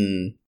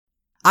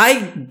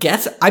 I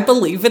guess I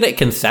believe in it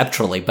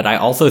conceptually, but I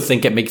also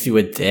think it makes you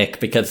a dick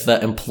because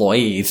the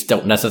employees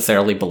don't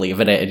necessarily believe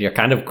in it, and you're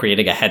kind of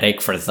creating a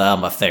headache for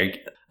them if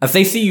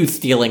they see you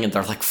stealing and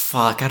they're like,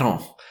 fuck, I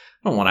don't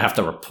want to have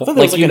to report. I thought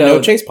there was a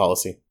no chase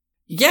policy.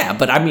 Yeah,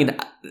 but I mean,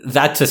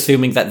 that's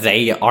assuming that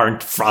they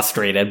aren't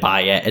frustrated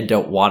by it and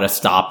don't want to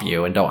stop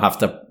you and don't have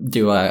to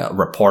do a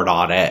report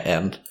on it.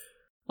 And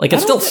like, it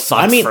still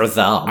sucks for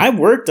them. I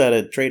worked at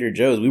a Trader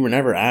Joe's. We were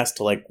never asked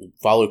to like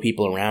follow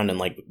people around and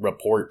like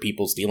report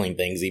people stealing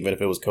things, even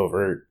if it was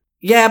covert.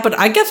 Yeah, but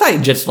I guess I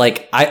just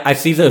like, I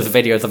see those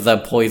videos of the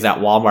employees at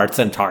Walmarts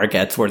and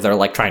Targets where they're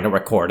like trying to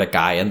record a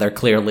guy and they're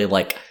clearly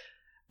like,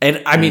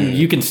 and I mean,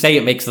 you can say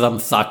it makes them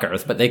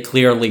suckers, but they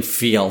clearly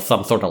feel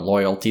some sort of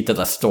loyalty to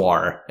the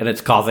store, and it's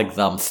causing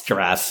them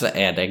stress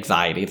and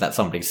anxiety that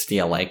somebody's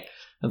stealing,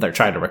 and they're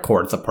trying to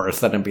record the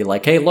person and be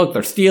like, hey, look,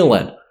 they're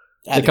stealing.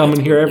 They come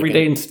in here every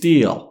day and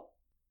steal.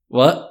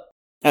 What?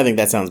 I think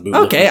that sounds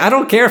bootlicking. Okay, I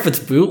don't care if it's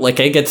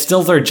bootlicking. It's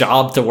still their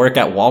job to work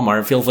at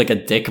Walmart. It feels like a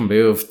dick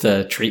move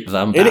to treat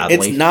them badly.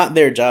 It's not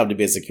their job to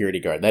be a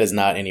security guard. That is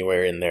not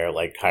anywhere in their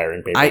like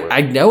hiring paperwork.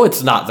 I know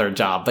it's not their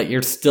job, but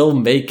you're still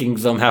making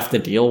them have to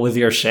deal with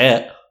your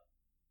shit.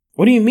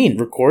 What do you mean?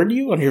 Record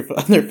you on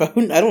their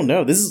phone? I don't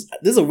know. This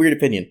is a weird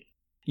opinion.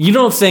 You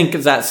don't think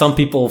that some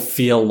people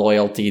feel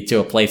loyalty to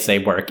a place they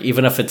work,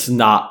 even if it's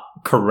not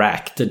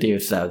correct to do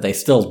so? They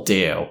still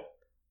do.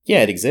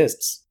 Yeah, it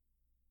exists.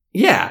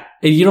 Yeah,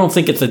 you don't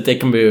think it's a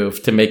dick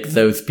move to make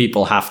those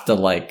people have to,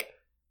 like,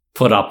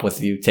 put up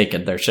with you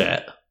taking their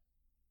shit?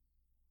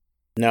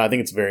 No, I think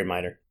it's very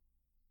minor.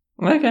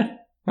 Okay.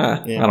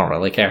 Yeah. I don't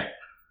really care.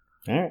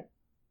 All right.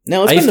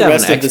 Now, let's spend the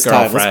rest of this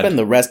time. Let's spend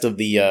the rest of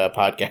the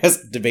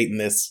podcast debating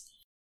this.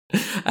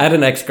 I had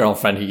an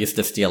ex-girlfriend who used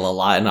to steal a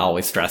lot and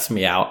always stressed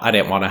me out. I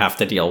didn't want to have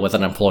to deal with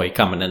an employee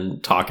coming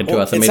and talking to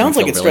us. It sounds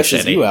like it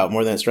stresses you out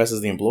more than it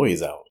stresses the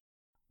employees out.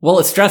 Well,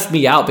 it stressed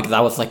me out because I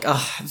was like,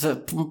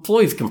 the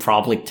employees can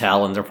probably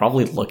tell, and they're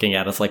probably looking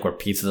at us like we're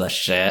pieces of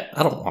shit.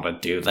 I don't want to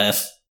do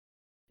this.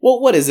 Well,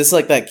 what is this,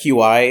 like that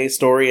QI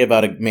story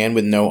about a man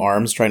with no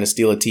arms trying to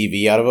steal a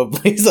TV out of a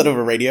place, out of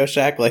a Radio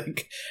Shack?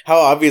 Like, how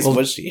obvious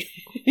was she?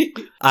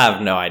 I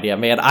have no idea,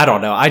 man. I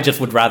don't know. I just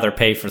would rather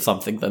pay for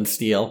something than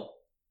steal.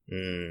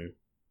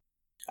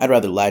 I'd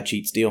rather lie,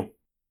 cheat, steal.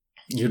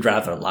 You'd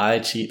rather lie,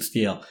 cheat,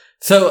 steal.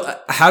 So,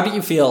 how do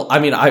you feel? I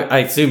mean, I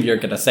assume you're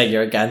going to say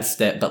you're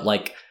against it, but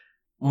like,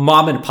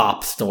 mom and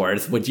pop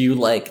stores, would you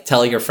like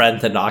tell your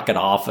friend to knock it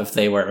off if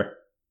they were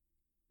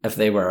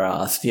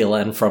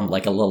stealing from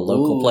like a little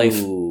local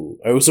place?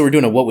 Oh, so we're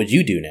doing a what would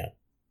you do now?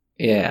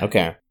 Yeah.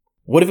 Okay.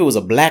 What if it was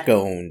a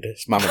black-owned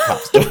mom and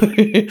pop store?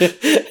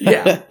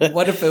 Yeah.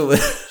 What if it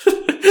was...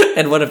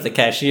 And what if the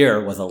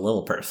cashier was a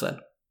little person?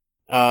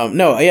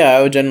 No, yeah,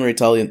 I would generally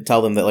tell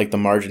them that, like, the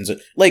margins...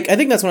 Like, I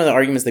think that's one of the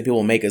arguments that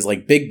people make is,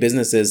 like, big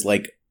businesses,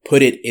 like,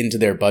 put it into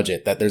their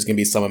budget that there's going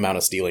to be some amount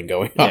of stealing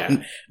going on.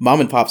 Yeah.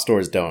 Mom and pop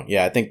stores don't.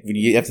 Yeah, I think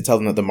you have to tell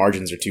them that the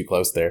margins are too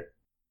close there.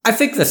 I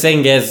think the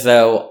thing is,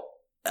 though,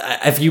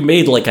 if you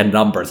made, like, a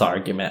numbers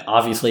argument,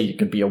 obviously you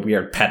could be a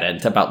weird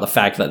pedant about the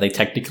fact that they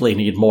technically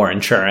need more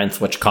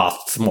insurance, which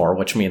costs more,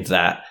 which means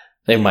that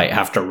they might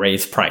have to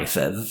raise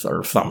prices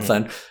or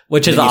something,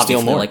 which is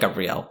obviously, like, a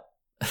real...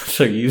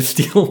 So you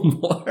steal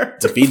more?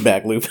 It's a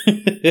feedback loop.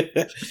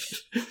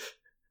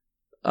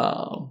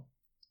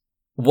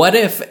 What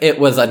if it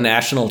was a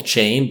national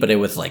chain, but it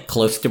was like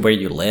close to where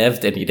you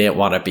lived and you didn't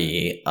want to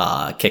be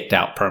kicked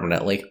out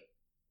permanently?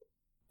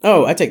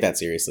 Oh, I take that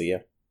seriously,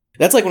 yeah.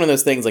 That's like one of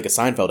those things, like a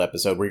Seinfeld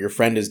episode where your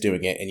friend is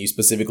doing it and you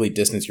specifically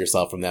distance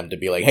yourself from them to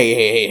be like,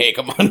 hey,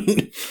 come on.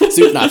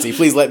 Soup Nazi,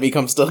 please let me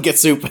come still get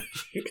soup.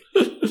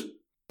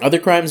 Other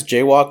crimes,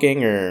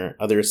 jaywalking or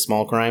other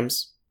small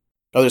crimes?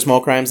 Other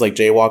small crimes like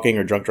jaywalking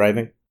or drunk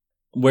driving?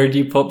 Where do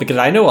you put... Because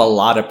I know a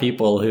lot of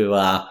people who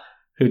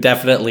who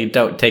definitely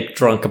don't take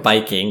drunk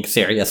biking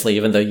seriously,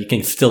 even though you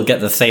can still get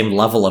the same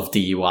level of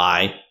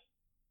DUI.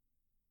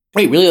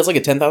 Wait, really? That's like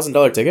a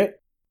 $10,000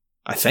 ticket?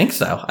 I think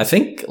so. I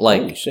think,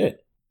 Holy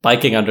shit.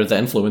 biking under the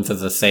influence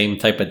is the same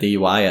type of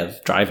DUI as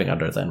driving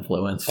under the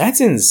influence. That's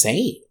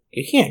insane.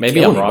 You can't Maybe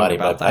kill I'm wrong anybody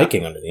by about that.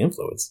 biking under the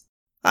influence.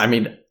 I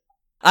mean,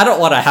 I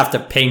don't want to have to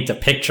paint a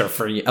picture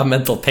for you, a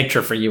mental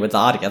picture for you with the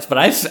audience, but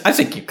I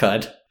think you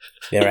could.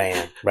 There I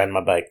am, riding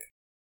my bike.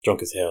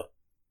 Drunk as hell.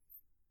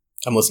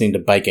 I'm listening to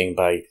Biking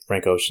by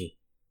Frank Ocean.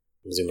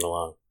 I'm zooming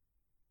along.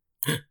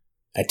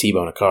 I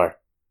T-bone a car.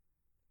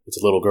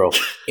 It's a little girl,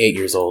 8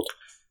 years old.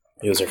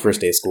 It was her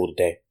first day of school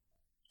today.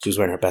 She was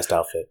wearing her best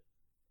outfit.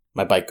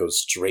 My bike goes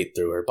straight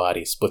through her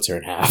body, splits her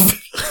in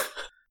half.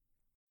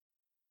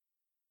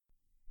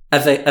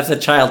 As a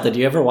child, did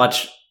you ever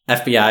watch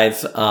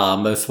FBI's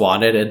Most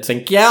Wanted and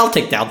think, yeah, I'll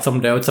take down some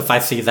notes if I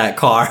see that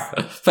car.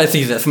 If I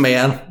see this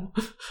man,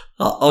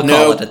 I'll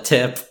No. call it a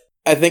tip.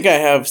 I think I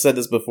have said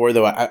this before,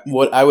 though.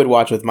 What I would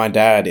watch with my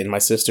dad and my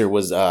sister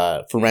was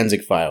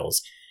Forensic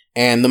Files.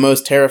 And the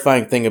most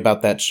terrifying thing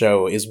about that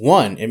show is,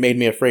 one, it made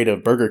me afraid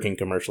of Burger King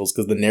commercials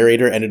because the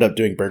narrator ended up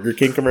doing Burger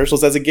King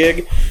commercials as a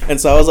gig.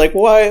 And so I was like,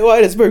 why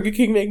does Burger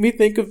King make me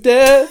think of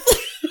death?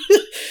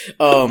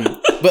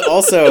 But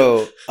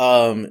also,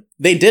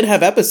 they did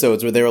have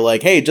episodes where they were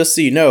like, hey, just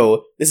so you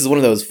know, this is one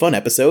of those fun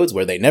episodes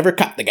where they never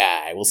caught the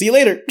guy. We'll see you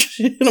later.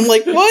 And I'm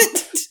like,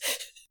 what?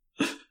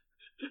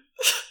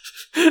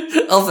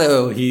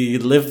 Also, he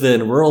lived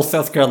in rural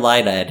South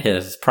Carolina, and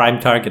his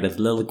prime target is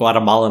little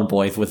Guatemalan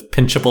boys with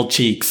pinchable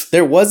cheeks.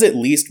 There was at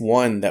least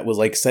one that was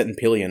like set in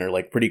Pillion or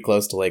like pretty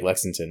close to Lake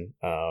Lexington.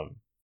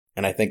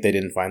 And I think they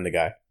didn't find the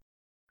guy.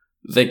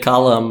 They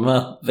call him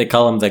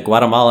the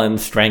Guatemalan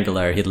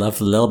Strangler. He loves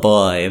little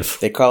boys.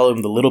 They call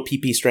him the Little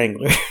Pee-Pee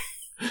Strangler.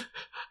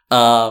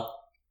 That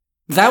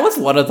was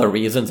one of the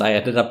reasons I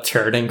ended up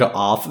turning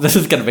off. This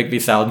is gonna make me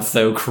sound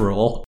so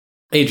cruel.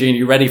 Adrian,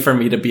 you ready for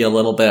me to be a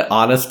little bit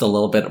honest, a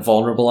little bit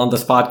vulnerable on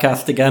this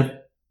podcast again?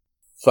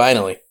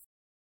 Finally.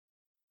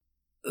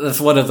 That's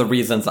one of the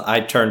reasons I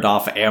turned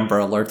off Amber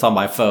Alerts on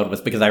my phone,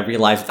 was because I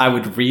realized I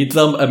would read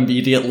them,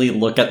 immediately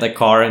look at the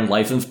car and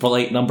license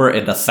plate number,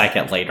 and a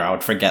second later I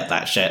would forget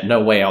that shit.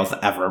 No way I was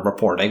ever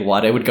reporting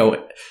one. It would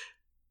go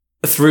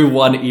through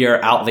one ear,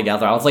 out the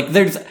other. I was like,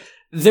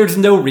 there's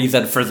no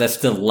reason for this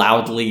to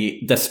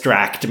loudly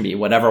distract me.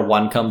 Whenever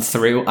one comes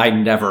through, I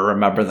never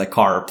remember the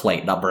car or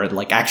plate number and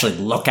like actually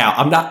look out.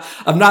 I'm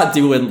not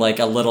doing like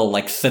a little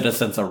like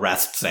citizens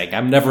arrest thing.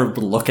 I'm never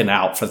looking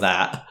out for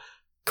that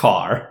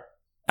car.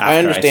 I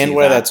understand see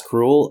why that. that's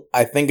cruel.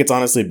 I think it's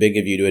honestly big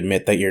of you to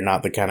admit that you're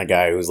not the kind of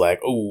guy who's like,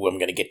 oh, I'm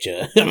going to get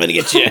you. I'm going to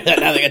get you.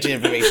 Now they got your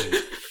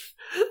information.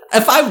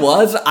 If I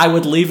was, I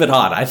would leave it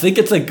on. I think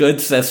it's a good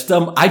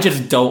system. I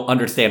just don't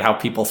understand how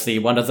people see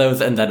one of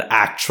those and then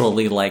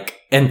actually, like,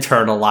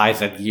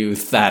 internalize and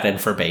use that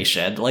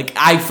information. Like,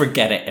 I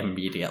forget it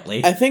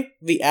immediately. I think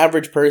the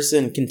average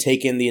person can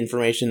take in the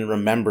information and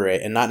remember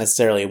it and not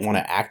necessarily want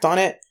to act on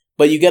it.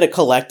 But you get a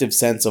collective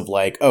sense of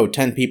like, oh,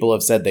 10 people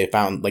have said they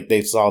found, like,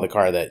 they saw the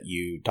car that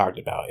you talked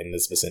about in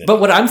this vicinity.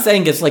 But what I'm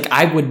saying is, like,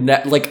 I would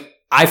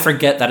I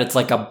forget that it's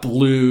like a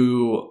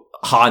blue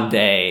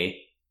Hyundai.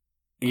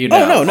 You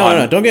know,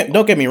 no. Don't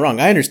get me wrong.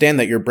 I understand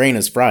that your brain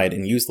is fried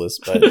and useless,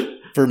 but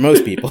for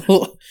most people,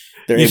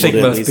 they're you able think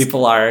to. most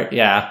people are,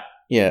 yeah.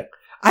 Yeah.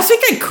 I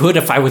think I could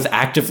if I was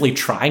actively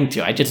trying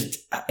to.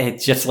 It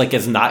just like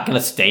is not going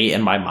to stay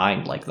in my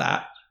mind like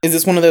that. Is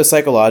this one of those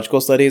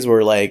psychological studies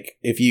where, like,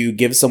 if you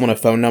give someone a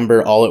phone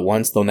number all at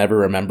once, they'll never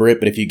remember it,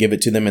 but if you give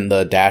it to them in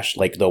the dash,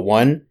 like the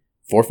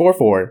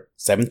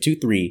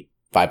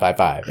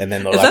 1-444-723-5555, and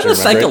then they'll Is that actually a remember it?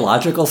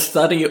 psychological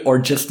study or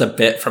just a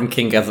bit from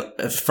King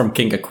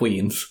of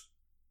Queens?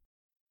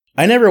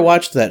 I never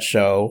watched that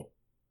show,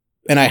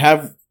 and I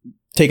have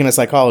taken a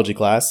psychology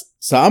class,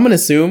 so I'm going to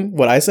assume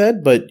what I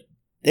said, but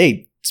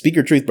hey, speak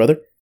your truth,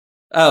 brother.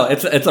 Oh,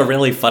 it's a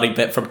really funny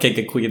bit from King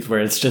of Queens where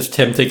it's just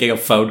him taking a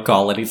phone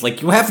call and he's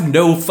like, you have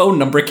no phone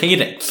number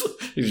cadence.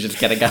 He's just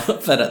getting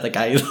upset at the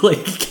guy. He's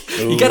like,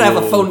 you gotta have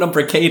a phone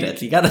number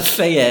cadence. You gotta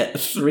say it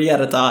 3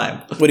 at a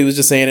time. What, he was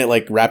just saying it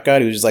like Rap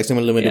God? He was just like, Yeah.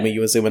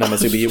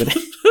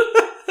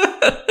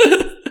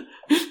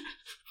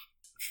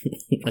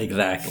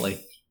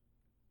 Exactly.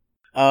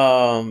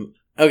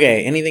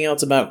 Okay, anything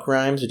else about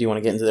crimes, or do you want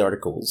to get into the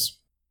articles?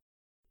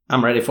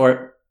 I'm ready for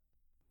it.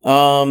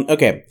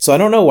 Okay, so I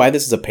don't know why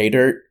this is a pay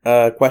dirt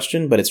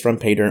question, but it's from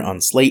Pay Dirt on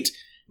Slate.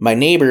 My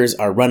neighbors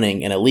are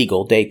running an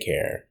illegal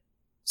daycare.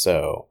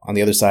 So, on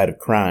the other side of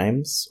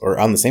crimes, or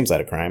on the same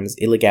side of crimes,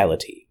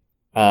 illegality.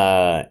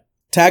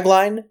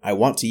 Tagline, I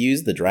want to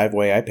use the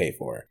driveway I pay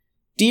for.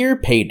 Dear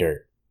Pay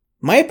Dirt,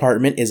 my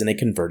apartment is in a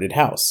converted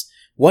house.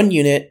 1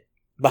 unit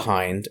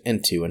behind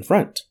and 2 in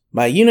front.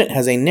 My unit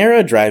has a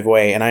narrow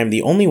driveway and I am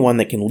the only one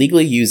that can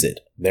legally use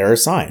it. There are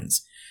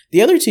signs.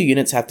 The other 2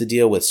 units have to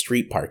deal with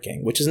street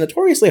parking, which is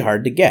notoriously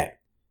hard to get.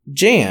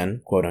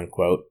 Jan, quote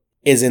unquote,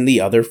 is in the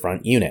other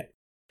front unit.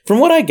 From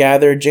what I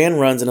gather, Jan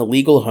runs an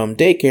illegal home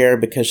daycare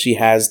because she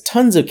has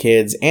tons of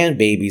kids and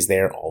babies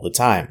there all the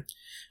time.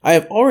 I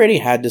have already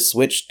had to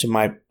switch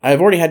my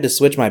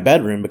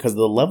bedroom because of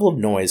the level of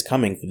noise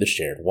coming through the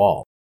shared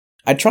wall.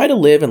 I try to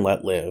live and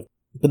let live,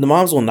 but the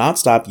moms will not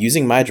stop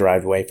using my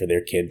driveway for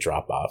their kid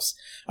drop-offs.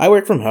 I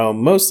work from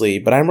home mostly,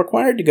 but I'm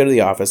required to go to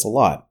the office a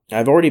lot.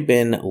 I've already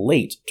been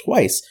late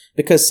twice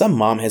because some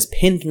mom has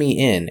pinned me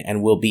in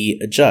and will be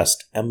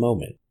just a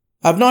moment.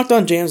 I've knocked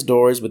on Jan's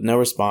doors with no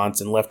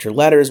response and left her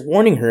letters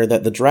warning her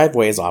that the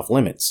driveway is off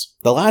limits.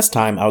 The last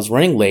time I was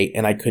running late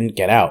and I couldn't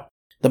get out.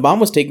 The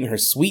mom was taking her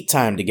sweet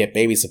time to get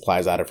baby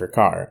supplies out of her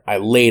car. I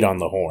laid on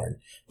the horn.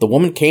 The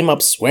woman came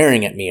up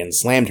swearing at me and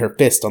slammed her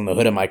fist on the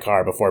hood of my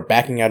car before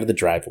backing out of the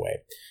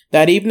driveway.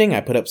 That evening,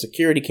 I put up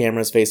security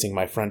cameras facing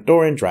my front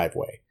door and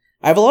driveway.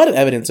 I have a lot of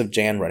evidence of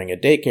Jan running a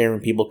daycare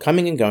and people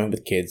coming and going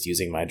with kids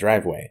using my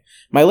driveway.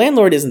 My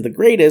landlord isn't the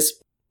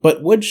greatest,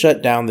 but would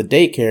shut down the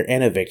daycare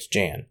and evict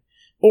Jan.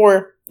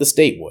 Or the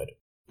state would.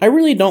 I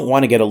really don't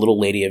want to get a little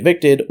lady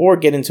evicted or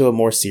get into a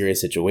more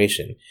serious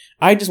situation.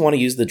 I just want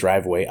to use the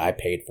driveway I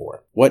paid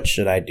for. What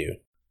should I do?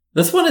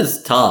 This one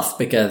is tough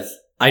because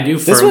I do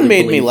This one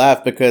made me believe-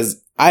 laugh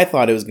because I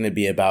thought it was going to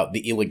be about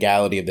the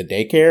illegality of the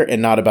daycare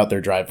and not about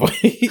their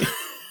driveway.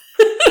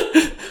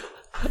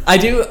 I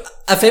do.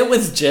 If it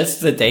was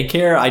just the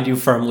daycare, I do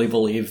firmly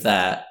believe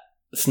that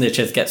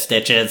snitches get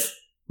stitches.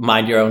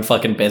 Mind your own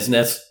fucking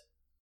business.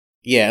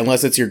 Yeah,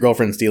 unless it's your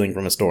girlfriend stealing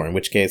from a store, in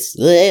which case...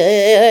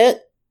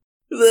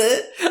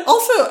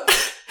 Also,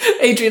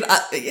 Adrian,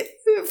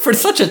 for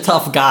such a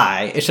tough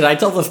guy, should I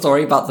tell the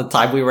story about the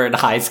time we were in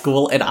high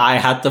school and I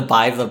had to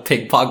buy the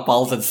ping pong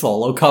balls and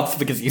solo cups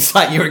because you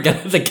thought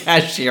the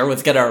cashier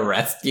was gonna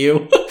arrest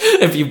you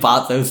if you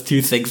bought those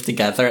two things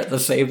together at the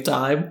same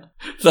time?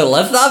 So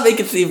let's not make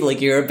it seem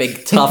like you're a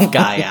big tough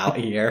guy out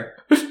here.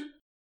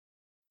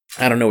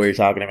 I don't know what you're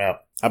talking about.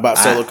 I bought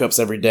solo cups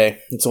every day.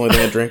 It's the only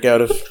thing I drink out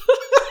of.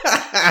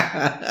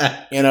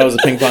 And I was a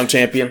ping pong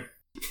champion.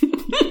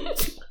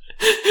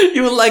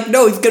 You were like,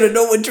 no, he's gonna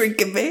know what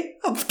drinking me.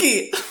 I'm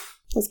scared.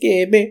 I'm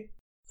scared, man.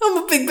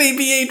 I'm a big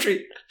baby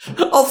Adrian.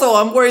 Also,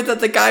 I'm worried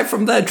that the guy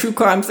from that true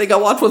crime thing I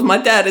watched with my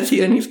dad is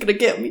here and he's gonna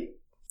get me.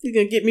 He's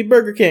gonna get me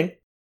Burger King.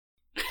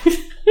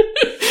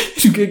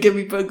 He's gonna get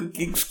me Burger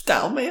King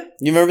style, man.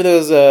 You remember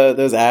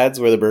those ads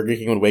where the Burger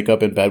King would wake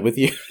up in bed with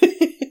you?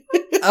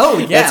 Oh,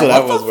 yeah. That's what I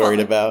was worried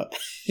about.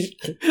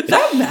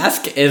 That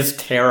mask is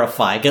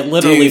terrifying. It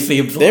literally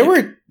seems there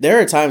like... There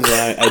are times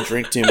when I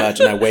drink too much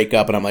and I wake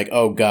up and I'm like,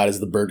 oh god, is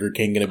the Burger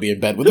King gonna be in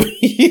bed with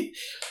me?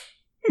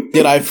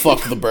 Did I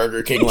fuck the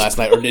Burger King last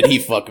night or did he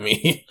fuck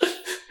me?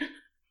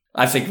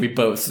 I think we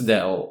both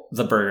know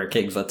the Burger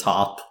King's a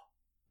top.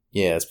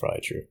 Yeah, that's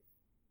probably true.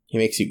 He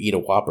makes you eat a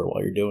Whopper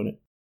while you're doing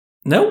it.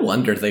 No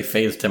wonder they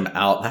phased him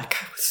out. That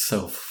guy was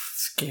so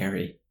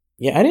scary.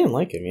 Yeah, I didn't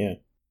like him, yeah.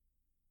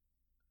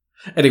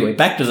 Anyway,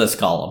 back to this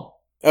column.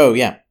 Oh,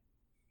 yeah.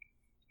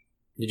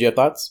 Did you have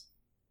thoughts?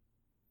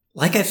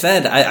 Like I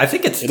said, I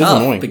think it's It is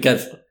tough annoying.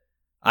 because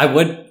I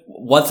would,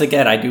 once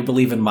again, I do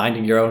believe in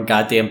minding your own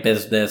goddamn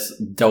business.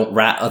 Don't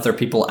rat other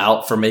people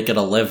out for making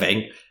a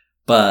living.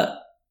 But,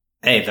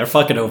 hey, they're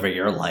fucking over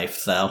your life,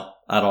 so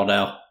I don't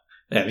know.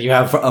 If you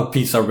have a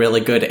piece of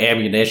really good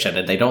ammunition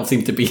and they don't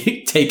seem to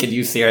be taking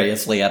you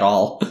seriously at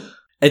all.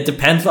 It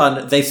depends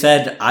on, they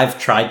said, I've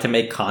tried to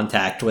make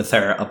contact with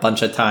her a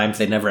bunch of times.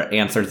 They never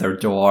answer their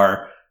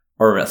door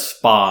or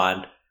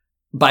respond.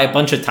 By a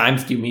bunch of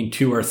times, do you mean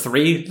 2 or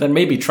 3? Then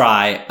maybe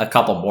try a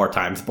couple more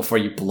times before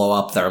you blow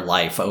up their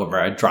life over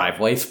a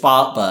driveway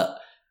spot. But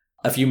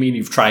if you mean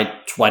you've tried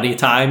 20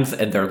 times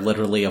and they're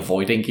literally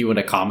avoiding you in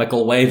a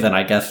comical way, then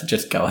I guess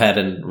just go ahead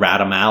and rat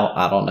them out.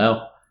 I don't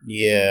know.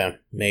 Yeah,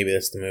 maybe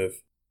that's the move.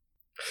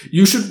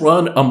 You should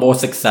run a more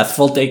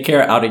successful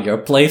daycare out of your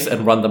place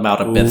and run them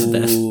out of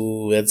business.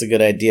 Ooh, that's a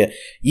good idea.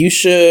 You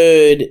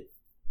should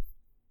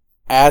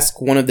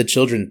ask one of the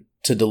children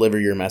to deliver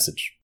your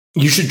message.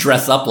 You should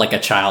dress up like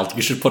a child.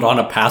 You should put on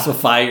a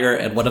pacifier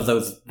and one of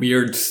those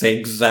weird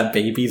things that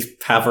babies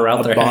have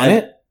around their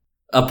head.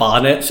 A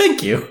bonnet?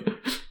 Thank you.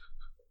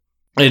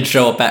 And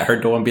show up at her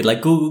door and be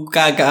like, "Goo goo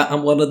gaga,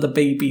 I'm one of the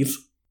babies."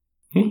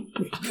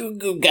 Goo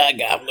goo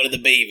gaga, I'm one of the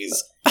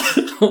babies.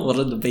 One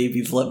of the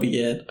babies, let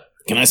me in.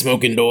 Can I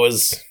smoke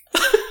indoors?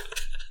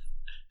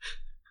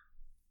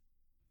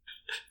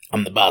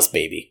 I'm the boss,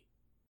 baby.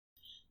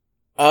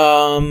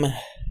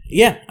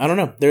 Yeah, I don't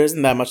know. There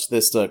isn't that much to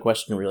this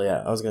question, really.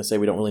 I was going to say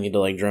we don't really need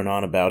to, drone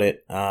on about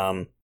it.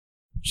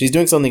 She's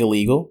doing something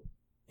illegal,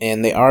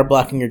 and they are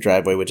blocking your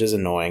driveway, which is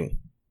annoying.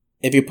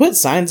 If you put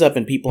signs up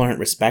and people aren't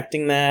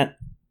respecting that,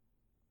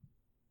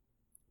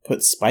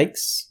 put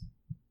spikes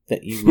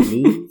that you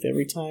remove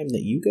every time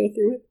that you go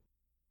through it.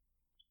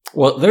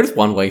 Well, there's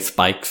one-way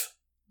spikes,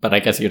 but I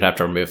guess you'd have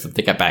to remove them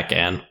to get back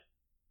in.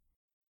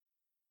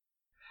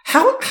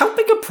 How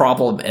big a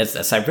problem is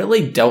this? I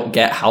really don't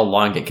get how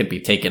long it could be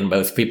taking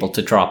most people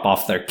to drop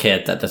off their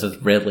kid that this is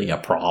really a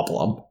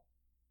problem.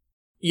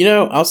 You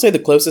know, I'll say the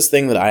closest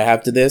thing that I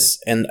have to this,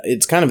 and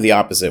it's kind of the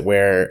opposite,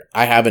 where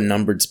I have a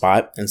numbered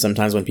spot, and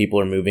sometimes when people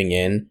are moving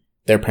in,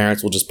 their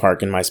parents will just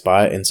park in my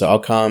spot, and so I'll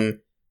come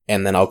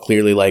and then I'll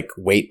clearly like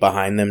wait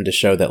behind them to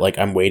show that like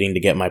I'm waiting to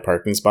get my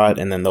parking spot,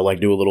 and then they'll like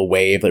do a little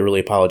wave like really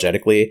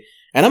apologetically.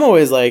 And I'm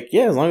always like,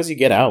 yeah, as long as you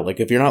get out,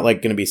 like if you're not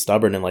like going to be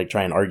stubborn and like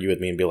try and argue with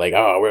me and be like,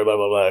 oh, we're blah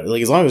blah blah,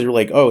 like as long as you're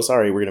like, oh,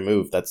 sorry, we're going to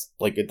move, that's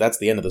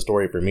the end of the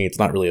story for me. It's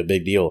not really a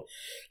big deal.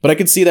 But I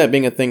could see that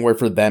being a thing where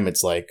for them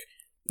it's like,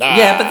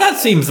 yeah, but that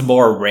seems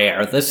more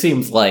rare. This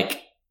seems like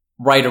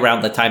right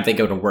around the time they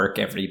go to work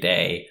every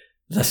day,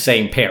 the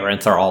same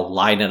parents are all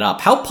lining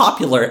up. How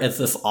popular is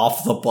this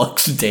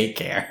off-the-books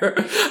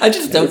daycare? I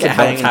just don't get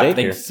how it's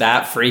happening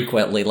that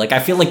frequently. Like, I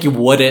feel like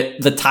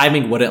the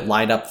timing wouldn't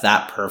line up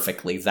that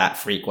perfectly, that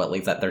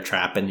frequently, that they're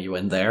trapping you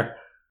in there.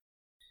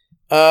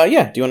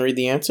 Yeah. Do you want to read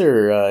the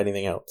answer or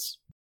anything else?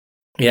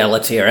 Yeah,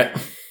 let's hear it.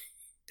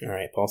 All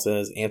right, Paul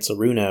says,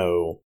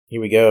 Ansaruno.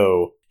 Here we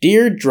go.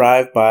 Dear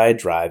Drive-By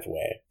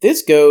Driveway,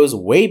 this goes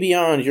way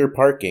beyond your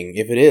parking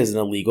if it is an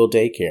illegal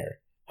daycare.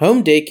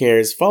 Home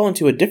daycares fall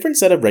into a different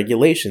set of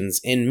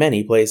regulations in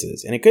many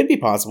places, and it could be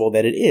possible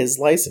that it is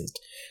licensed.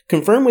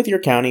 Confirm with your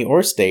county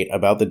or state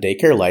about the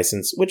daycare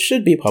license, which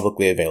should be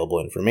publicly available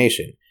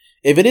information.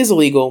 If it is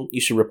illegal, you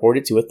should report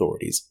it to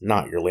authorities,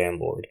 not your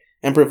landlord,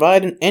 and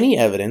provide any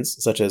evidence,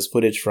 such as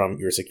footage from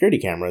your security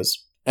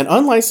cameras. An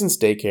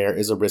unlicensed daycare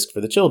is a risk for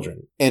the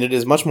children, and it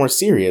is much more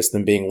serious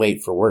than being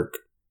late for work.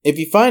 If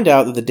you find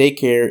out that the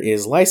daycare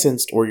is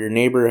licensed or your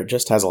neighbor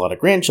just has a lot of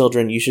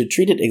grandchildren, you should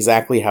treat it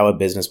exactly how a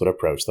business would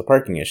approach the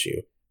parking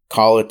issue.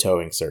 Call a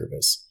towing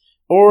service.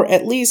 Or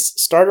at least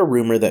start a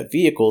rumor that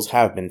vehicles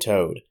have been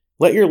towed.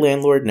 Let your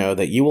landlord know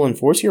that you will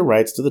enforce your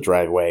rights to the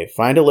driveway,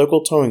 find a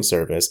local towing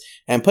service,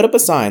 and put up a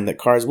sign that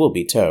cars will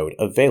be towed,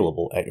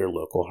 available at your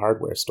local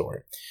hardware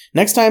store.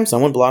 Next time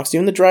someone blocks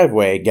you in the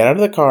driveway, get out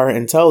of the car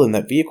and tell them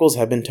that vehicles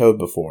have been towed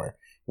before.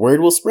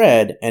 Word will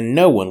spread, and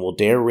no one will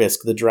dare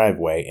risk the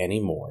driveway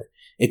anymore.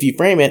 If you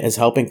frame it as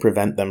helping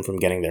prevent them from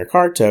getting their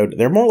car towed,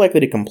 they're more likely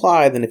to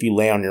comply than if you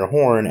lay on your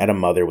horn at a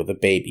mother with a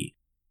baby.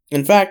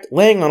 In fact,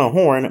 laying on a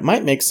horn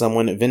might make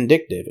someone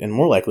vindictive and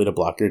more likely to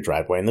block your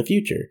driveway in the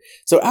future.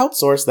 So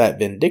outsource that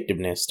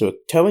vindictiveness to a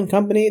towing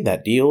company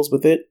that deals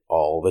with it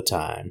all the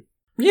time.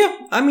 Yeah,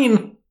 I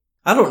mean,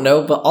 I don't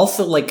know, but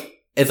also,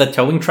 like, is a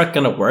towing truck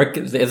gonna work?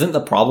 Isn't the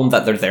problem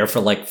that they're there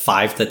for, like,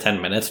 5 to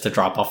 10 minutes to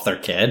drop off their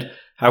kid?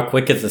 How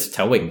quick is this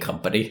towing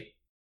company?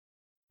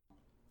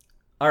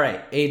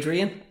 Alright,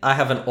 Adrian, I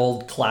have an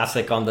old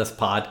classic on this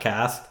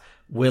podcast.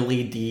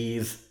 Willie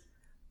D's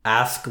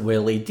Ask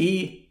Willie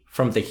D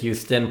from the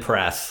Houston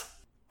Press.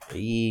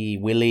 Hey,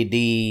 Willie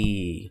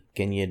D,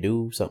 can you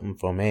do something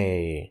for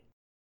me?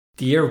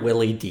 Dear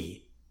Willie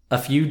D, a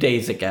few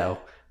days ago,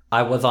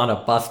 I was on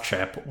a bus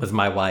trip with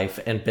my wife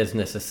and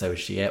business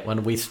associate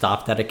when we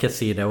stopped at a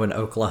casino in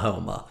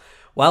Oklahoma.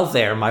 While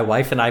there, my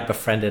wife and I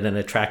befriended an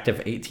attractive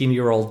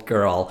 18-year-old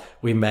girl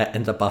we met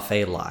in the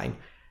buffet line.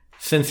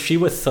 Since she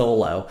was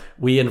solo,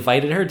 we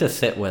invited her to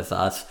sit with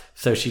us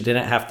so she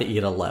didn't have to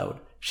eat alone.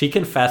 She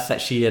confessed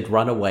that she had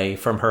run away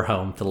from her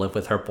home to live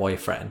with her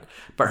boyfriend,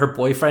 but her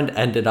boyfriend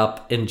ended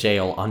up in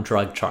jail on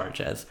drug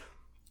charges.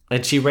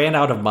 And she ran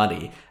out of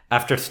money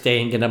after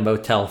staying in a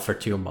motel for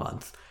 2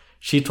 months.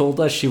 She told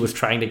us she was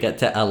trying to get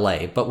to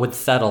LA, but would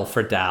settle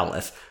for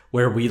Dallas,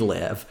 where we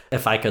live,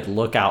 if I could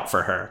look out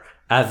for her,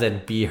 as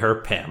in be her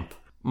pimp.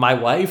 My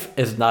wife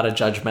is not a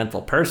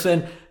judgmental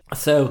person,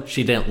 so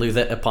she didn't lose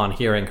it upon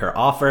hearing her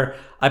offer.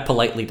 I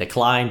politely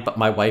declined, but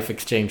my wife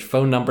exchanged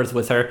phone numbers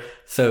with her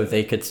so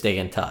they could stay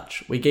in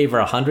touch. We gave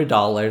her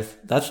 $100.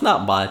 That's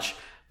not much,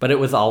 but it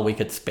was all we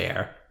could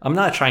spare. I'm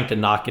not trying to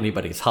knock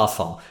anybody's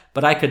hustle,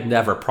 but I could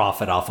never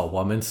profit off a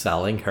woman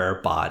selling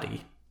her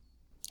body.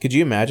 Could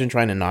you imagine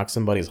trying to knock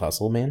somebody's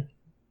hustle, man?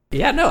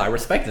 Yeah, no, I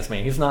respect this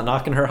man. He's not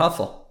knocking her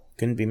hustle.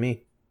 Couldn't be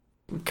me.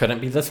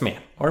 Couldn't be this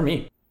man. Or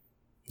me.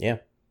 Yeah.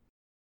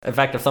 In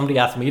fact, if somebody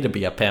asked me to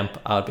be a pimp,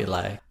 I would be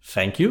like,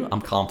 thank you,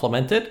 I'm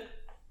complimented.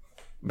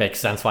 Makes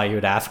sense why you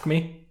would ask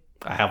me.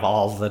 I have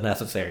all the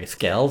necessary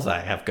skills.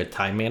 I have good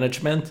time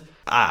management.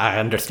 I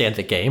understand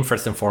the game.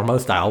 First and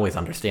foremost, I always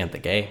understand the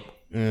game.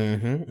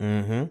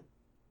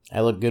 I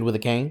look good with a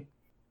cane.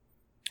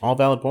 All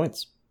valid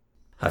points.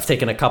 I've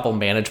taken a couple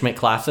management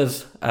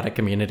classes at a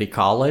community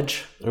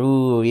college.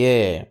 Ooh,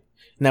 yeah.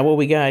 Now what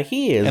we got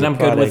here is and a I'm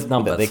good with product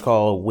numbers. that they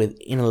call with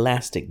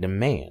inelastic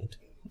demand.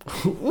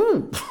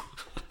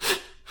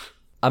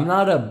 I'm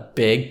not a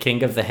big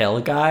King of the Hill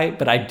guy,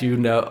 but I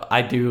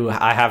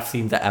have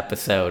seen the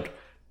episode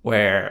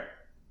where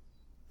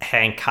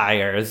Hank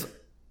hires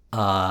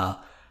a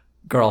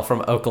girl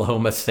from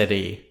Oklahoma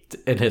City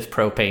in his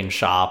propane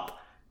shop,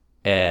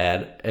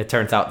 and it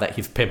turns out that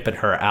he's pimping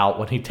her out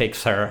when he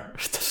takes her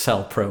to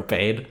sell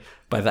propane.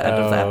 By the end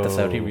of the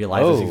episode, he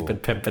realizes he's been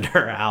pimping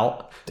her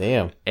out.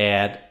 Damn.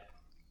 And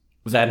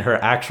then her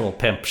actual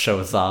pimp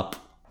shows up,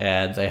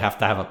 and they have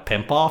to have a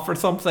pimp off or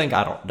something.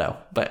 I don't know,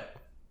 but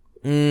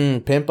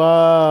pimp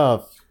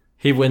off.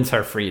 He wins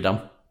her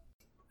freedom.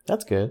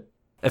 That's good.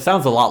 It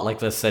sounds a lot like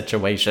this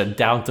situation,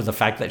 down to the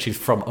fact that she's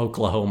from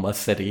Oklahoma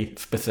City,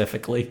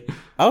 specifically.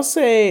 I'll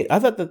say, I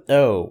thought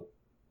that,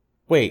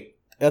 wait.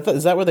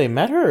 Is that where they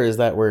met her, or is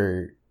that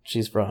where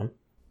she's from?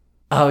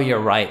 Oh, you're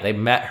right. They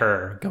met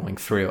her going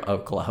through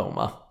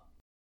Oklahoma.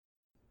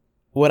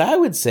 What I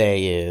would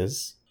say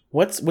is,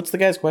 what's the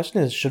guy's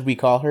question? Is should we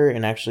call her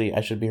and actually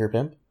I should be her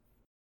pimp?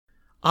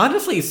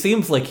 Honestly, it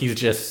seems like he's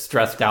just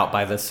stressed out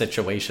by this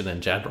situation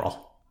in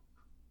general.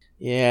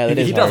 Yeah, that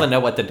is He hard. doesn't know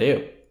what to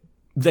do.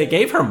 They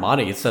gave her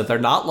money, so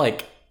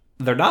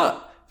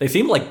they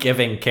seem like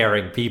giving,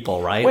 caring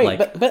people, right? Wait,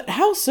 like, but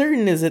how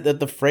certain is it that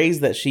the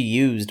phrase that she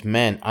used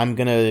meant, I'm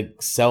gonna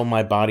sell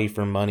my body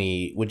for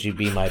money, would you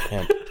be my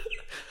pimp?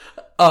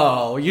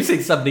 oh, you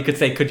think somebody could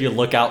say, could you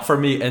look out for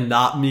me and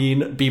not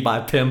mean be my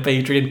pimp,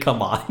 Adrian?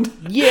 Come on.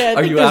 Yeah, I Are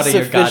think you there's out of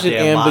your sufficient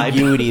goddamn mind?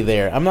 ambiguity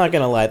there. I'm not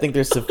gonna lie, I think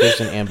there's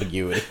sufficient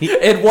ambiguity.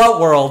 In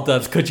what world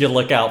does could you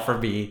look out for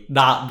me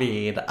not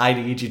mean I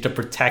need you to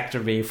protect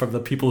me from the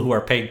people who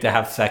are paid to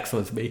have sex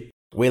with me?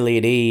 Willie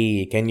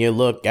D, can you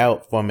look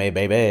out for me,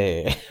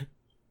 baby?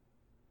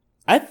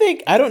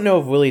 I don't know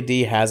if Willie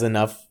D has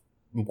enough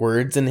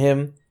words in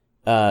him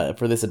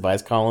for this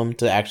advice column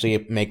to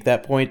actually make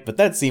that point, but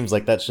that seems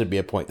like that should be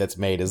a point that's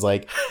made, is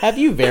like, have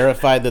you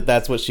verified that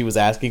that's what she was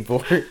asking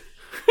for?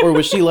 Or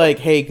was she like,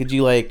 hey, could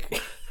you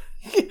like,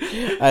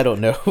 I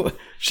don't know.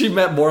 She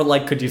meant more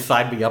like, could you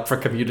sign me up for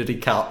community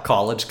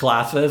college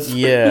classes?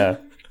 Yeah.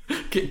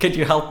 Could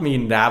you help me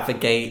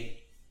navigate?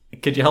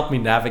 Could you help me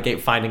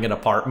navigate finding an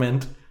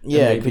apartment?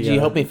 Yeah, And could maybe,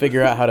 you help me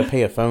figure out how to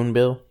pay a phone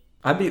bill?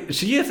 I mean,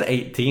 she is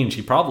 18.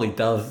 She probably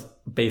does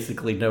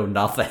basically know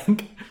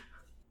nothing.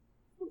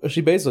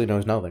 She basically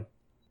knows nothing.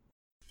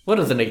 What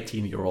does an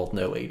 18-year-old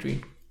know,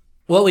 Adrian?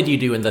 What would you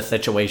do in this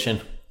situation?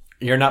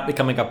 You're not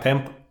becoming a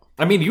pimp?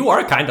 I mean, you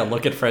are kind of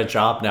looking for a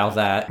job now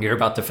that you're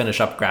about to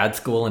finish up grad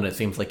school and it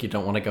seems like you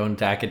don't want to go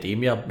into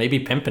academia. Maybe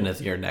pimping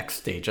is your next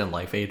stage in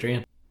life,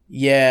 Adrian.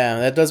 Yeah,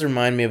 that does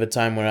remind me of a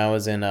time when I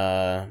was in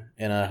a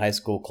high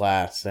school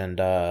class, and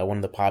one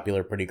of the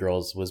popular pretty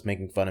girls was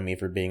making fun of me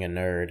for being a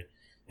nerd.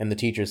 And the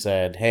teacher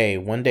said, hey,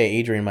 one day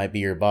Adrian might be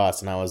your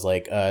boss. And I was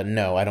like,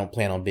 no, I don't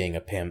plan on being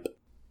a pimp.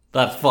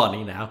 That's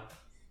funny now.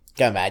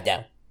 Come on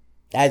now.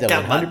 That's a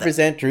Come on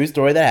 100% true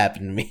story that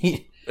happened to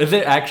me. Is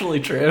it actually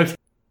true?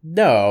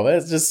 No,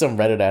 that's just some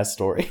Reddit-ass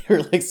story.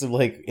 Or like some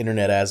like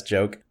internet-ass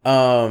joke.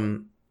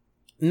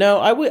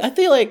 No, I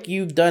feel like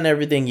you've done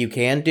everything you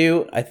can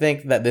do. I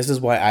think that this is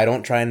why I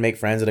don't try and make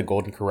friends at a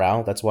Golden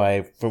Corral. That's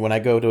why for when I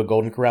go to a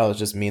Golden Corral, it's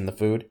just me and the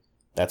food.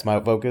 That's my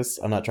focus.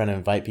 I'm not trying to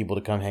invite people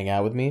to come hang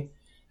out with me.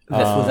 This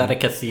was at a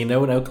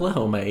casino in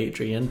Oklahoma,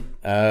 Adrian.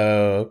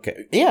 Oh,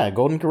 okay. Yeah,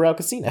 Golden Corral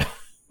Casino.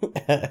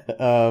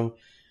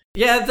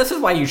 Yeah, this is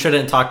why you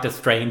shouldn't talk to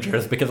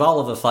strangers, because all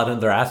of a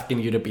sudden they're asking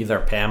you to be their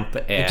pimp.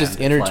 And it just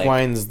it's like-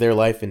 intertwines their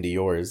life into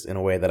yours in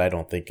a way that I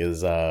don't think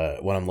is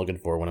what I'm looking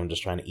for when I'm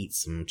just trying to eat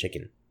some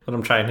chicken. when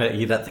I'm trying to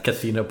eat at the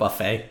casino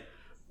buffet.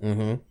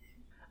 Mm-hmm.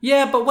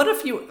 Yeah, but what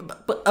if you...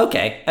 But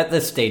okay, at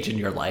this stage in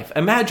your life,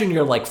 imagine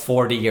you're like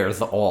 40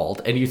 years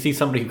old and you see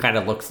somebody who kind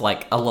of looks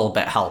like a little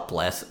bit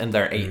helpless and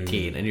they're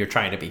 18 and you're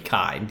trying to be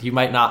kind. You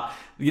might not...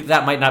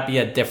 That might not be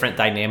a different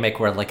dynamic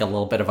where like a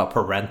little bit of a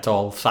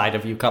parental side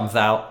of you comes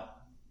out.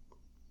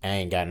 I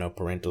ain't got no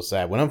parental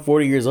side. When I'm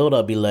 40 years old,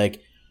 I'll be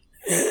like,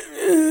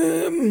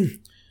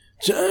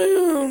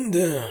 child.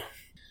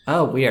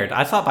 Oh, weird.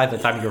 I thought by the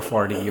time you were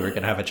 40 you were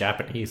going to have a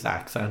Japanese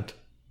accent.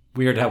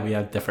 Weird how we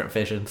have different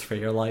visions for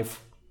your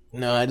life.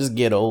 No, I just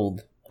get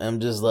old. I'm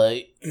just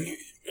like,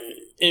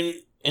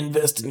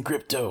 invest in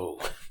crypto.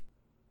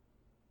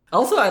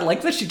 Also, I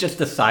like that she just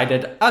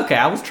decided, okay,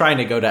 I was trying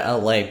to go to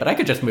LA, but I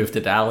could just move to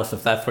Dallas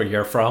if that's where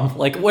you're from.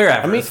 Like,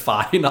 wherever is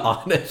fine,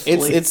 honestly.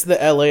 It's the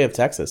LA of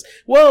Texas.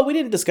 Well, we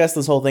didn't discuss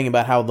this whole thing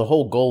about how the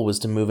whole goal was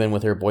to move in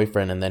with her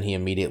boyfriend, and then he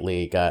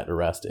immediately got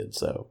arrested,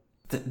 so...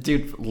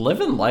 Dude,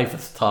 living life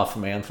is tough,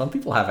 man. Some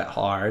people have it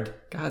hard.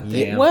 God damn.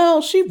 Yeah,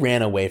 well, she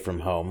ran away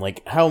from home.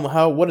 Like,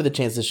 how? What are the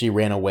chances she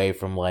ran away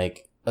from,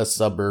 like, a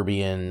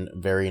suburban,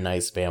 very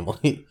nice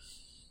family?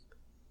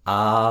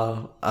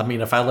 I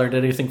mean, if I learned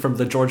anything from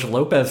the George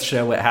Lopez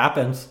show, it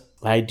happens.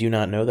 I do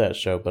not know that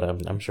show, but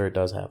I'm sure it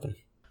does happen.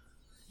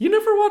 You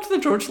never watched the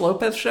George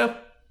Lopez show?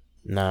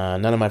 Nah,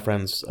 none of my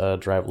friends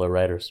drive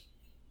lowriders.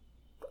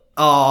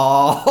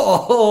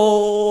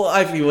 Oh,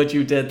 I see what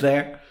you did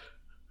there.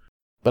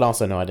 But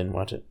also, no, I didn't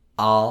watch it.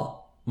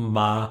 All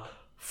my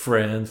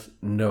friends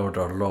know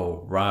the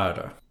low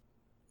rider.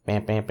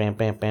 Bam, bam, bam,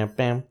 bam, bam,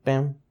 bam,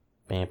 bam.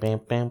 Bam,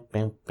 bam, bam,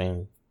 bam,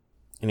 bam.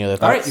 Any other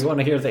thoughts? All right, you want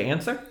to hear the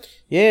answer?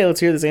 Yeah, let's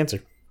hear this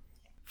answer.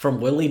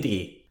 From Willie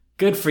D.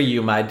 Good for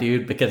you, my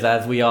dude, because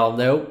as we all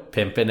know,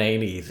 pimping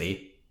ain't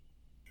easy.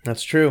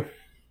 That's true.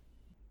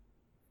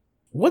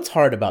 What's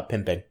hard about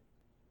pimping?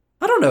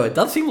 I don't know, it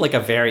does seem like a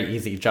very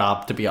easy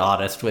job, to be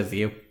honest with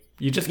you.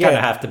 You just kind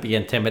of have to be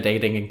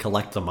intimidating and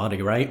collect the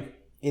money, right?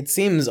 It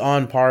seems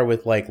on par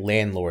with, like,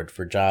 landlord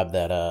for job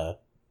that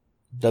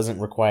doesn't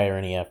require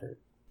any effort.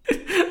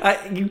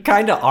 You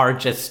kind of are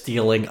just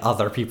stealing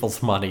other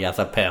people's money as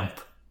a pimp.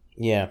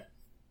 Yeah.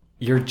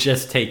 You're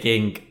just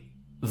taking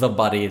the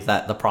money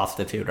that the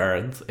prostitute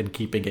earns and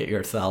keeping it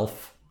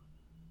yourself.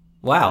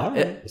 Wow.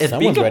 Is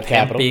being a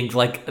pimp being,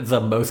 like,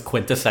 the most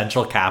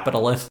quintessential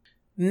capitalist?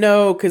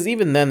 No, because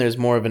even then there's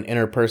more of an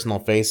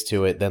interpersonal face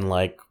to it than,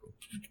 like,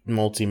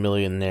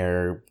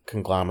 multimillionaire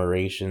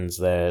conglomerations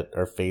that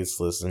are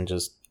faceless and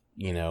just,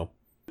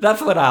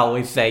 That's what I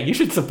always say. You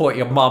should support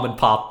your mom and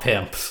pop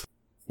pimps.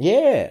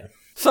 Yeah.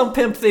 Some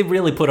pimps, they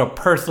really put a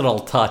personal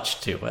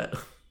touch to it.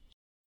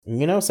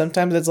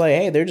 Sometimes it's like,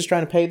 hey, they're just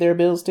trying to pay their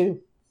bills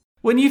too.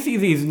 When you see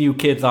these new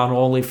kids on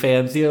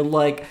OnlyFans, you're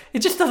like,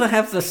 it just doesn't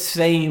have the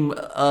same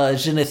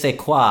je ne sais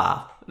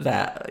quoi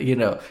that,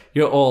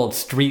 your old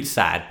street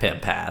side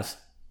pimp has.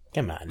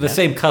 Come on. The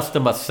same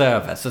customer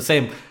service, the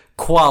same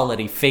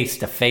quality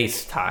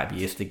face-to-face time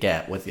you used to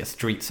get with your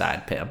street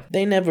side pimp.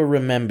 They never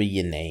remember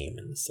your name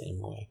in the same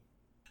way.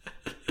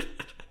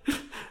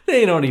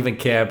 They don't even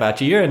care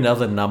about you. You're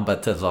another number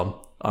to them.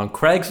 On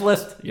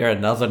Craigslist, you're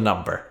another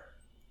number.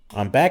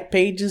 On back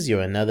pages,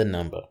 you're another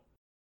number.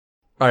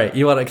 All right,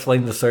 you want to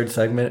explain the third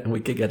segment and we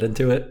could get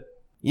into it?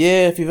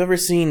 Yeah, if you've ever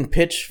seen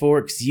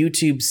Pitchfork's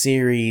YouTube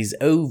series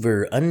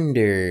Over,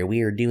 Under,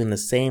 we are doing the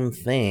same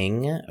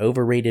thing.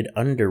 Overrated,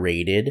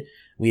 underrated.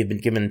 We have been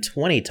given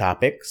 20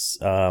 topics.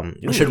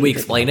 Should we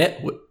explain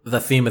it?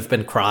 The theme has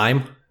been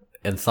crime,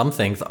 and some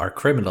things are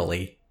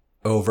criminally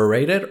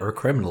overrated or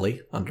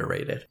criminally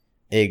underrated.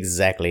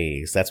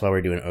 Exactly. So that's why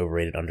we're doing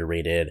overrated,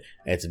 underrated.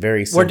 It's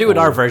very simple. We're doing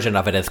our version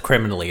of it as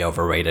criminally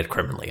overrated,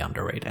 criminally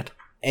underrated.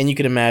 And you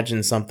could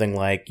imagine something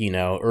like,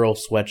 Earl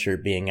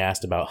Sweatshirt being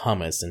asked about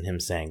hummus and him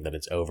saying that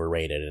it's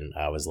overrated. And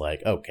I was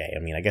like, okay,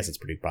 I guess it's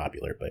pretty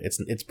popular, but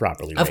it's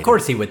properly rated. Of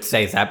course he would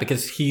say that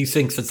because he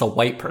thinks it's a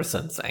white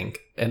person thing.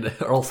 And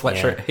Earl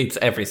Sweatshirt hates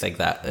everything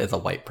that is a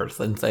white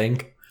person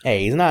thing.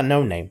 Hey, he's not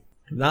no name.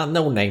 Not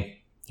no name.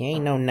 He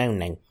ain't no name.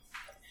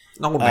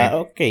 No name.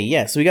 Okay,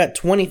 yeah, so we got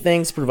 20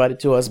 things provided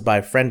to us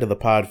by friend of the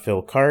pod,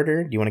 Phil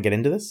Carter. Do you want to get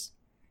into this?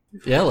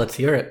 Yeah, let's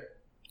hear it.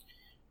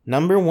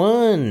 Number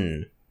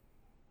 1.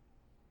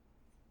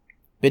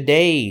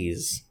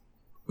 Bidets.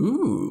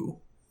 Ooh.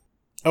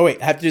 Oh,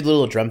 wait, I have to do the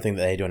little drum thing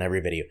that they do in every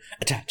video.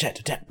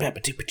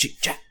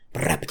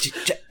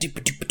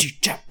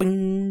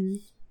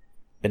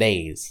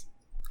 Bidets.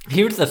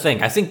 Here's the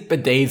thing. I think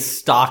bidets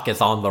stock is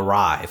on the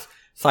rise.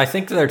 So I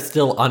think they're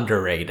still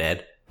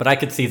underrated. But I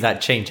could see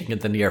that changing in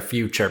the near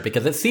future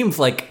because it seems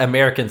like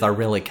Americans are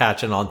really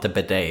catching on to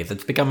bidets.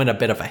 It's becoming a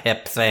bit of a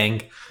hip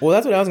thing. Well,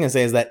 that's what I was going to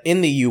say is that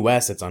in the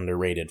U.S. it's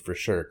underrated for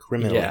sure.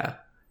 Criminally. Yeah.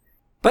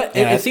 But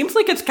it seems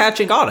like it's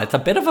catching on. It's a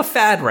bit of a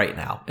fad right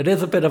now. It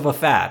is a bit of a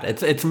fad.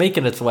 It's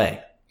making its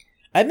way.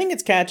 I think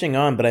it's catching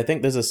on, but I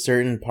think there's a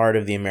certain part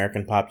of the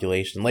American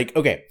population. Like,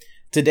 okay,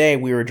 today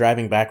we were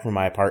driving back from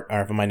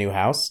from my new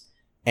house.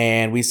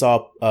 And we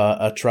saw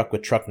a truck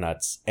with truck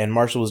nuts. And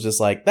Marshall was just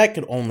like, that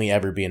could only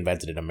ever be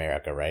invented in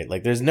America, right?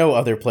 Like, there's no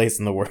other place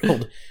in the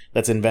world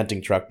that's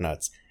inventing truck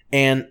nuts.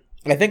 And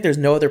I think there's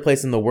no other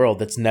place in the world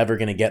that's never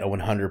going to get a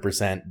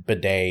 100%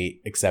 bidet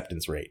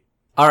acceptance rate.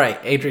 All right,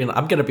 Adrian,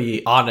 I'm going to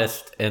be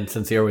honest and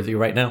sincere with you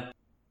right now.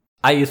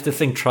 I used to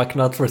think truck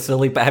nuts were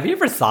silly, but have you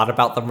ever thought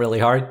about them really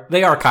hard?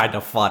 They are kind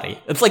of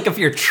funny. It's like if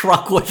your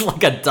truck was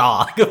like a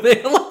dog. Look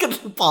at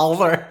the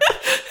baller.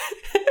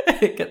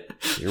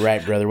 You're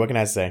right, brother. What can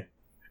I say?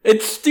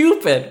 It's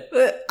stupid.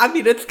 I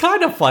mean, it's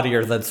kind of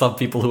funnier than some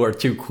people who are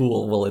too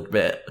cool will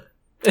admit.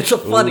 It's a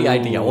funny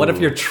idea. What if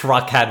your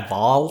truck had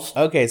balls?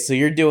 Okay, so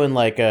you're doing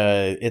like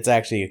it's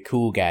actually a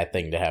cool guy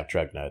thing to have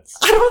truck nuts.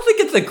 I don't think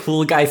it's a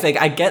cool guy thing.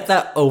 I get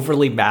that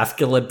overly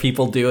masculine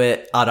people do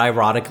it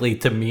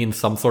unironically to mean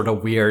some sort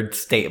of weird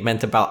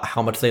statement about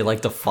how much they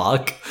like to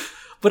fuck.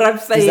 But I'm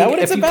saying, is that what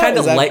it's if you about? kind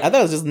of I thought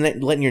it was just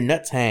letting your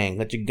nuts hang,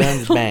 let your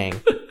guns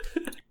bang.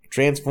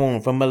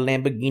 Transform from a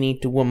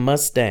Lamborghini to a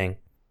Mustang.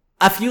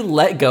 If you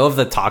let go of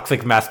the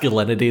toxic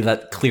masculinity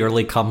that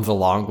clearly comes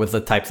along with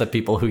the types of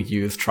people who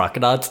use truck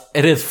nuts,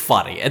 it is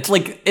funny. It's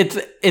like,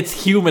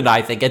 it's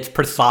humanizing. It's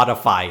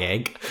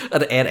personifying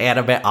an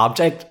inanimate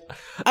object.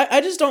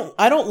 I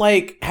don't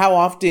like how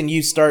often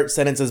you start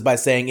sentences by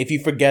saying, if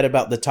you forget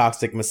about the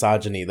toxic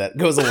misogyny that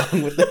goes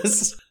along with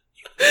this.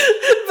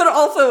 But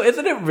also,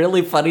 isn't it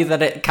really funny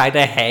that it kind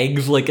of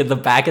hangs like in the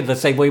back in the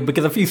same way?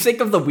 Because if you think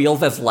of the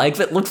wheels as legs,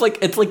 it looks like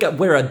it's like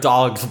where a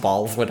dog's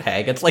balls would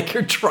hang. It's like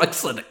your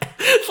truck's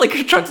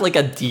like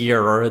a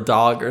deer or a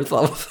dog or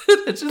something.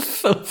 It's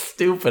just so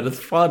stupid. It's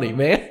funny,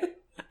 man.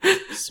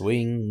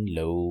 Swing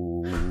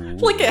low.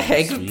 Like it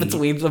hangs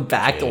between the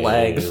back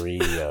legs.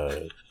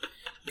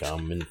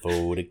 Coming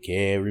for to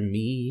carry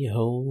me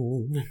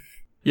home.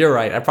 You're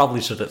right. I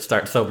probably shouldn't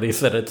start so many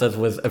sentences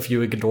with if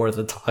you ignore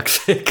the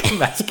toxic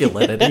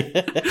masculinity.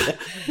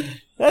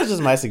 That's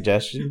just my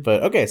suggestion.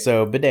 But okay,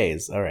 so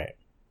bidets. All right.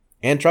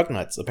 And truck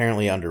nuts,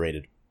 apparently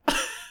underrated.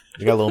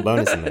 You got a little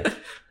bonus in there.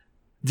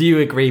 Do you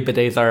agree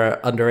bidets are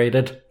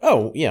underrated?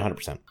 Oh, yeah,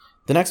 100%.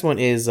 The next one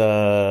is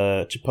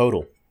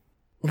Chipotle.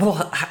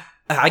 Well,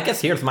 I guess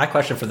here's my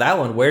question for that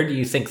one. Where do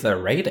you think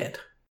they're rated?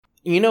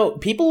 You know,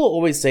 people will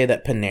always say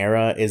that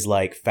Panera is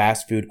like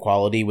fast food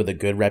quality with a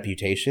good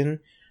reputation.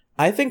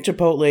 I think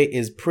Chipotle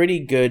is pretty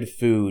good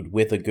food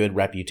with a good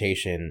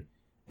reputation,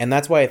 and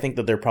that's why I think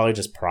that they're probably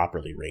just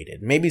properly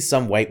rated. Maybe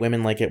some white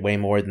women like it way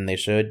more than they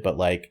should, but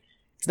like,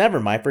 it's never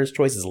my first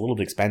choice. It's a little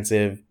bit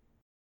expensive.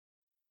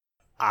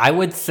 I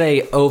would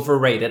say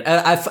overrated.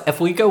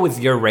 If we go with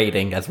your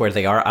rating as where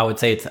they are, I would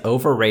say it's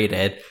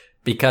overrated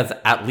because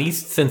at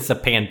least since the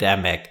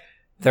pandemic,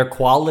 their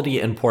quality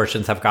and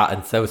portions have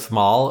gotten so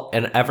small.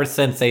 And ever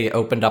since they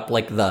opened up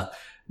like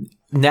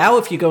now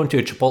if you go into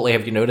a Chipotle,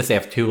 have you noticed they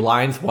have 2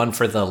 lines? One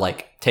for the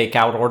like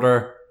takeout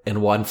order and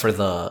one for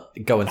the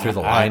going through the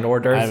line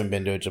orders. I haven't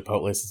been to a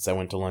Chipotle since I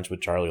went to lunch with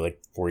Charlie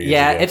like 4 years ago.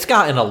 Yeah, it's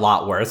gotten a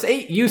lot worse.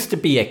 It used to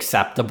be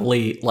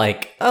acceptably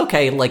like,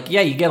 okay, like, yeah,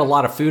 you get a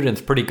lot of food and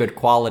it's pretty good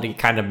quality,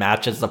 kind of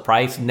matches the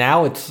price.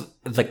 Now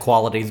the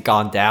quality's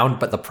gone down,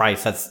 but the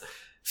price has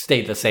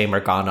stayed the same or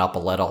gone up a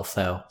little.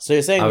 So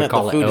you're saying that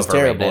the food is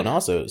terrible overrated. and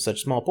also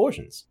such small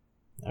portions.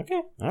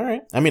 Okay, all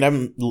right. I mean,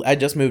 I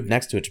just moved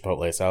next to a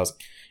Chipotle, so I was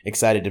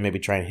excited to maybe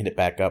try and hit it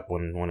back up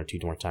one or two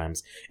more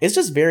times. It's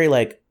just very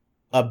like,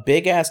 a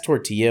big ass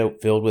tortilla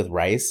filled with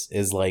rice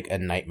is like a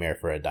nightmare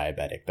for a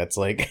diabetic. That's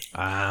like,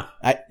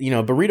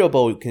 burrito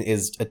bowl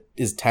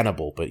is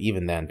tenable, but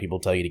even then, people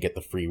tell you to get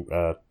the free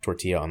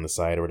tortilla on the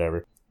side or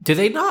whatever.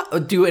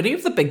 Do any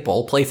of the big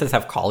bowl places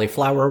have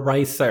cauliflower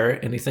rice or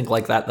anything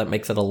like that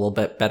makes it a little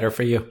bit better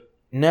for you?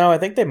 No, I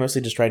think they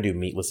mostly just try to do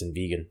meatless and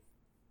vegan,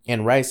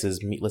 and rice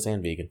is meatless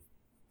and vegan.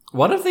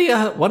 One of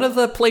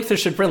the places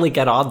should really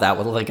get on that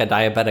with like a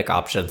diabetic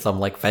option, some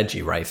like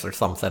veggie rice or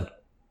something,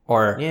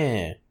 or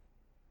yeah.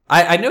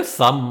 I know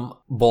some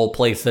bowl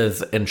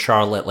places in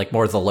Charlotte, like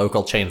more of the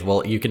local chains,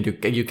 you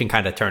can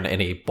kind of turn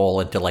any bowl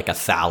into like a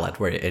salad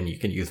and you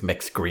can use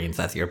mixed greens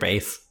as your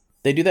base.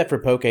 They do that for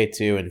poke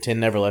too, and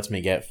Tin never lets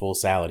me get full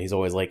salad. He's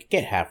always like,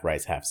 get half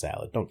rice, half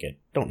salad. Don't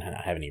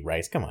have any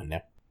rice. Come on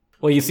now.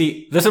 Well, you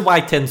see, this is why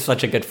Tin's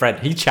such a good friend.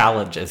 He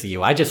challenges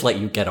you. I just let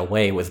you get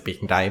away with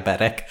being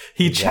diabetic.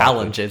 He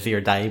challenges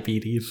your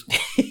diabetes.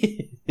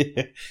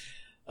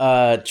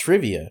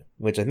 Trivia,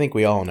 which I think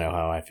we all know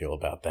how I feel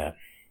about that.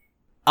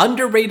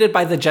 Underrated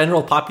by the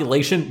general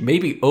population,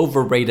 maybe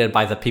overrated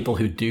by the people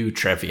who do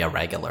trivia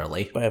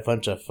regularly. By a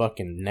bunch of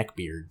fucking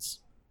neckbeards.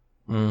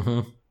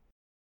 Mm-hmm.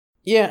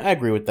 Yeah, I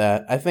agree with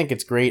that. I think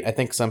it's great. I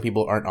think some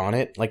people aren't on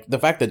it. Like, the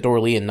fact that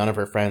Dorlee and none of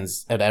her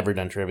friends had ever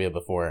done trivia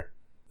before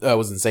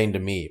was insane to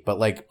me. But,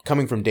 like,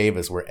 coming from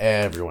Davis, where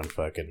everyone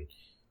fucking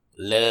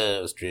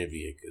loves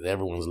trivia, because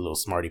everyone's a little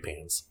smarty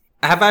pants.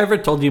 Have I ever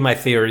told you my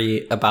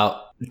theory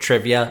about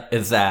trivia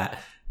is that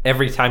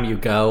every time you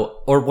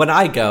go, or when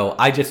I go,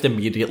 I just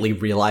immediately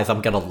realize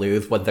I'm going to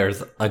lose when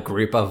there's a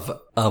group of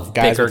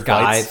bigger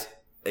guys.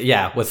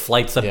 Yeah, with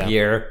flights of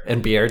beer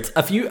and beards.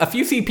 If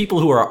you see people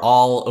who are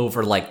all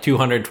over like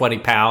 220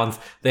 pounds,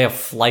 they have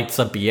flights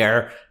of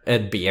beer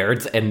and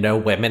beards and no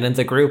women in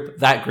the group,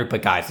 that group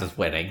of guys is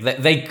winning.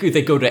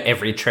 They go to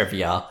every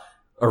trivia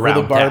around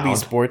town. For the Barbie town.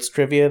 sports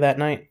trivia that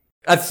night?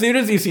 As soon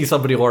as you see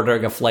somebody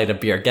ordering a flight of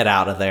beer, get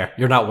out of there.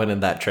 You're not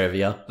winning that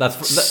trivia.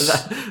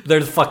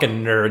 There's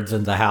fucking nerds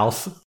in the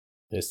house.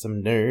 There's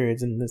some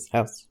nerds in this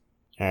house.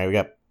 All right, we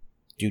got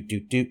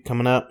Doot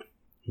coming up.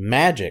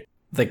 Magic.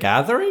 The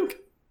Gathering?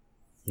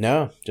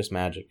 No, just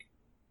Magic.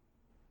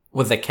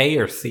 With a K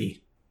or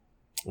C?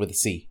 With a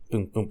C.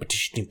 Boom, boom, boom,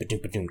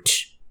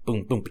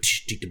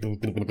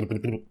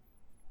 boom, boom.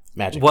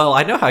 Magic. Well,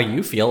 I know how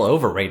you feel.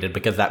 Overrated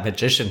because that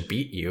magician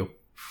beat you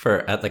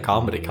at the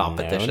comedy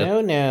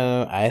competition.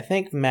 No. I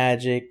think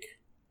Magic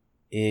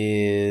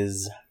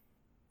is...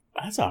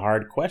 That's a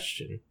hard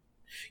question.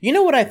 You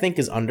know what I think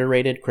is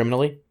underrated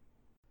criminally?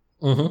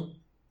 Mm-hmm.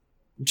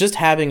 Just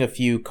having a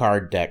few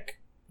card deck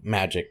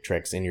magic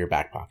tricks in your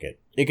back pocket.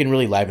 It can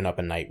really liven up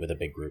a night with a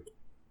big group.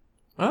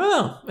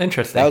 Oh,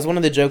 interesting. That was one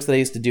of the jokes that I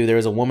used to do. There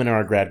was a woman in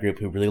our grad group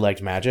who really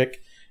liked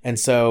Magic. And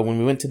so when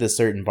we went to this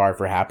certain bar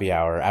for happy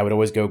hour, I would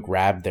always go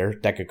grab their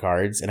deck of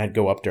cards and I'd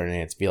go up to her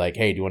and be like,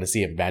 hey, do you want to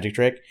see a magic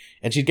trick?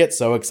 And she'd get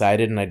so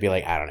excited and I'd be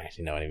like, I don't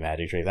actually know any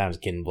magic tricks. I'm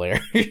just kidding,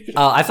 Blair.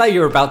 I thought you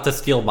were about to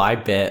steal my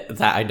bit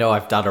that I know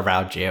I've done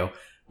around you,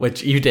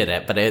 which you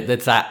didn't, but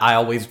it's that I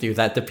always do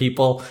that to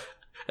people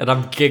and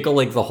I'm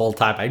giggling the whole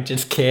time. I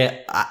just can't,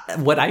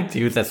 when I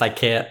do this, I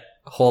can't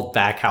hold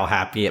back how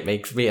happy it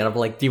makes me. And I'm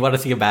like, do you want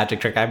to see a magic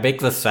trick? I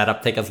make the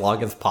setup take as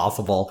long as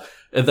possible.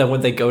 And then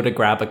when they go to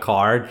grab a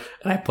card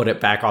and I put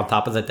it back on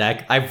top of the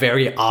deck, I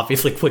very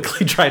obviously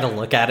quickly try to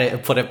look at it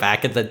and put it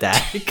back in the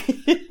deck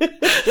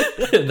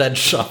and then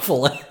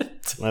shuffle it.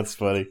 That's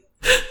funny.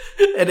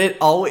 And it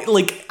always,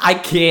 like, I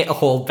can't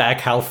hold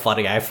back how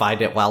funny I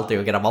find it while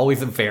doing it. I'm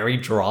always very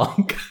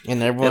drunk.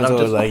 And everyone's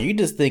always like, you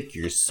just think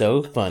you're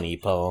so funny,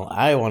 Paul.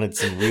 I wanted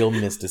some real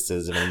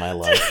mysticism in my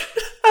life.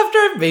 After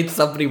I've made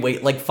somebody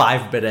wait like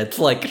 5 minutes,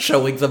 like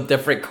showing them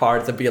different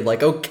cards and being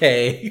like,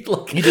 okay.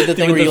 Like, you did the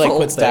thing where you like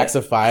put stacks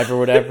of 5 or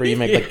whatever. You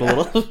make like the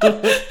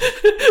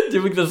little...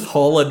 doing this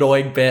whole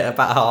annoying bit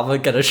about how I'm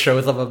going to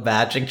show them a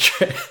magic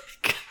trick.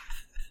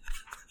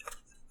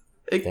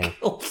 It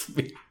kills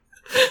me.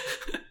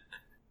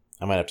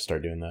 I might have to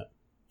start doing that.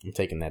 I'm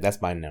taking that.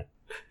 That's mine now.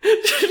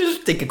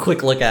 Just take a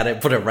quick look at it,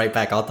 put it right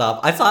back on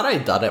top. I thought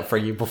I'd done it for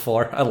you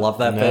before. I love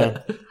that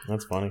bit.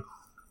 That's funny.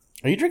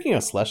 Are you drinking a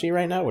slushie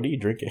right now? What are you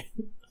drinking?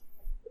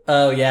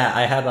 Oh, yeah.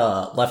 I had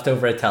a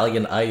leftover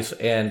Italian ice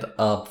and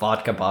a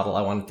vodka bottle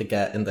I wanted to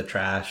get in the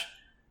trash.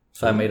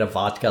 So I made a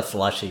vodka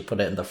slushy, put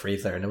it in the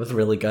freezer, and it was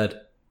really good.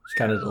 It's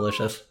kind of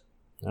delicious.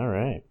 All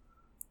right.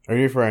 Are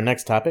you ready for our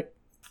next topic?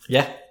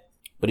 Yeah.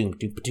 But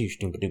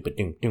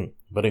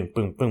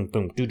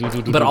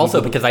But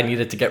also because I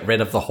needed to get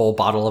rid of the whole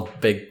bottle of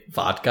big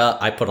vodka,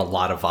 I put a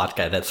lot of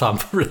vodka in it, so I'm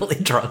really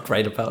drunk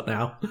right about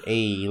now.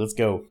 Hey, let's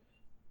go.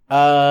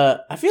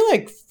 I feel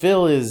like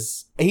Phil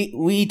is...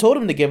 We told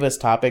him to give us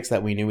topics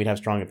that we knew we'd have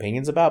strong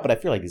opinions about, but I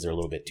feel like these are a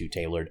little bit too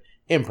tailored.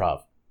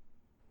 Improv.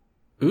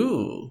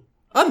 Ooh.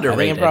 Underrated.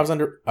 I think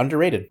improv's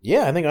underrated.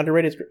 Yeah, I think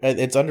underrated.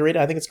 It's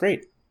underrated. I think it's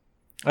great.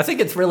 I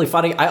think it's really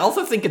funny. I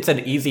also think it's an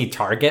easy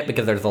target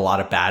because there's a lot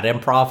of bad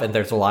improv and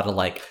there's a lot of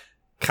like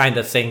kind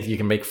of things you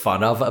can make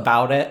fun of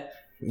about it.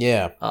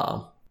 Yeah.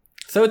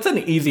 So it's an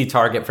easy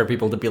target for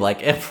people to be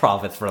like,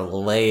 improv is for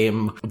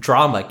lame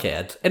drama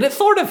kids. And it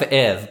sort of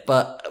is,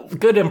 but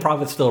good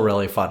improv is still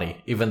really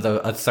funny, even though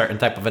a certain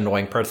type of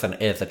annoying person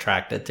is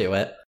attracted to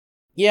it.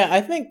 Yeah, I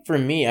think for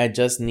me, I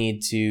just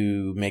need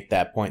to make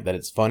that point that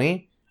it's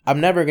funny. I'm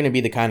never going to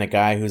be the kind of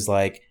guy who's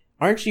like,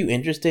 aren't you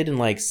interested in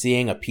like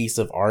seeing a piece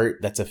of art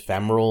that's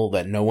ephemeral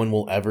that no one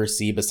will ever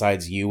see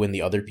besides you and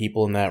the other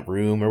people in that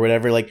room or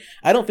whatever? Like,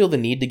 I don't feel the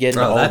need to get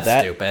into all of that.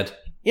 That's stupid.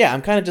 Yeah,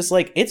 I'm kind of just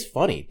like, it's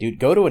funny, dude.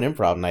 Go to an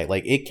improv night.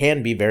 Like, it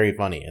can be very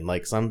funny. And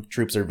like, some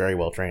troops are very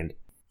well trained.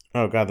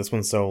 Oh god, this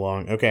one's so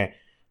long. Okay.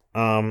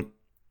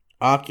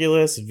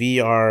 Oculus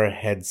VR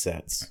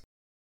headsets.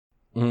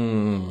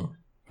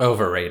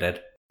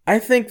 Overrated. I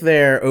think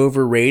they're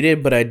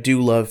overrated, but I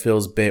do love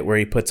Phil's bit where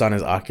he puts on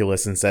his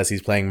Oculus and says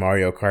he's playing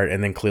Mario Kart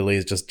and then clearly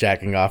is just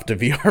jacking off to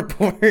VR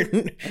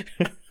porn.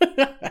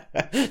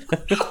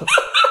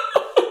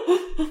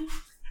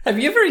 Have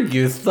you ever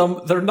used them?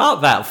 They're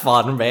not that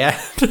fun, man.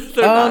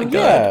 They're not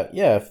good.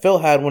 Yeah. Phil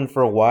had one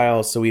for a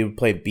while, so we would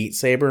play Beat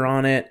Saber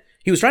on it.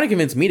 He was trying to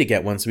convince me to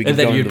get one so we could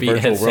go into the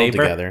virtual world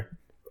together.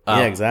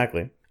 Yeah,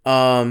 exactly.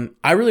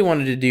 I really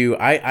wanted to do...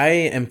 I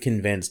am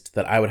convinced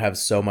that I would have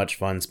so much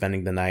fun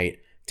spending the night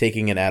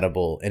taking an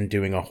edible and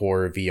doing a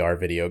horror VR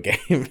video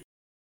game.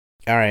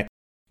 All right.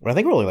 Well, I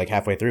think we're only like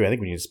halfway through. I think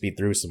we need to speed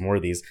through some more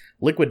of these.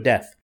 Liquid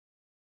Death.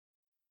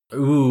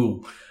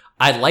 Ooh.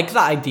 I like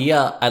the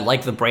idea. I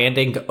like the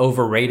branding.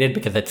 Overrated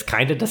because it's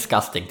kind of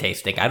disgusting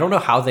tasting. I don't know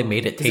how they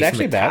made it taste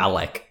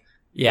metallic. Bad?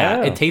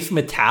 Yeah, It tastes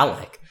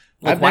metallic.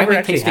 Like, why are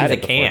we tasting the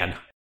can?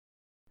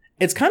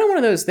 It's kind of one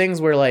of those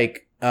things where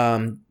like,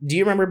 do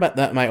you remember about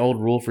that? My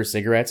old rule for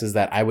cigarettes is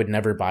that I would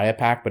never buy a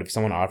pack, but if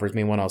someone offers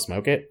me one, I'll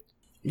smoke it.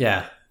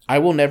 Yeah. I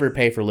will never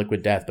pay for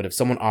Liquid Death, but if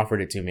someone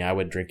offered it to me, I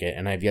would drink it,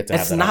 and I've yet to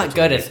have that. It's not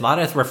good. It's not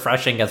as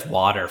refreshing as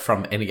water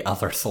from any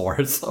other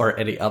source or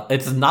any other.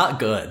 It's not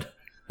good.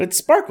 But it's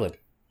sparkling.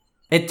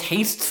 It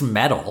tastes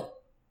metal.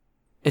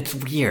 It's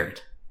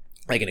weird.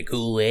 Like in a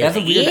cool way. It has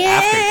a weird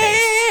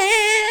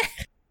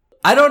aftertaste.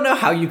 I don't know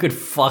how you could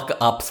fuck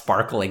up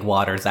sparkling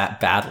waters that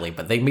badly,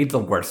 but they made the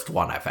worst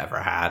one I've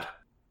ever had.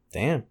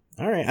 Damn.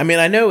 All right. I mean,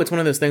 I know it's one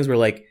of those things where,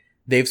 like,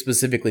 they've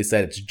specifically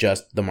said it's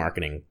just the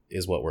marketing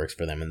is what works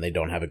for them, and they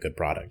don't have a good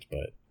product,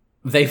 but...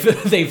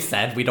 They've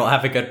said we don't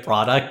have a good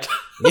product.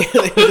 Yeah,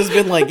 they've just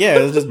been like, yeah,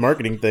 it's just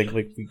marketing thing.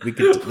 Like, we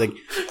could, like,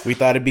 we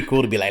thought it'd be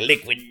cool to be like,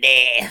 Liquid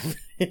Death.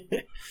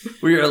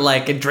 We were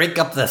like, drink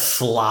up the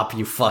slop,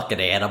 you fucking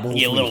animals.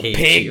 You little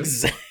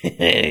pigs.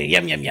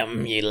 Yum, yum,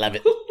 yum. You love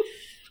it.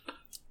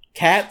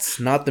 Cats,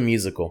 not the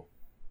musical.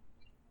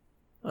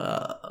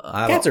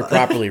 Cats are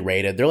properly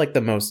rated. They're like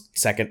the most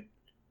second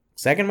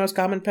most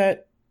common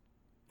pet.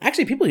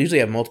 Actually, people usually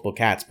have multiple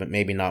cats, but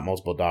maybe not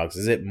multiple dogs.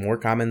 Is it more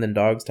common than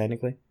dogs,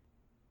 technically?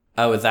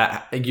 Oh, is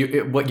that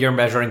what you're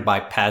measuring by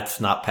pets,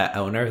 not pet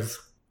owners?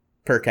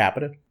 Per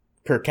capita?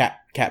 Per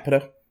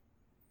capita?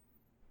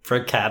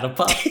 Per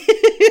catapa?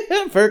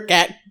 Per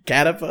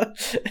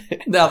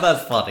catapa? No,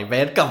 that's funny,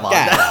 man. Come on.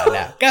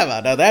 Come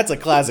on, now. That's a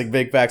classic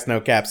Big Facts No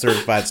Cap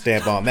certified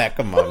stamp on that.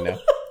 Come on, now.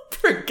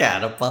 Per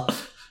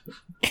catapa.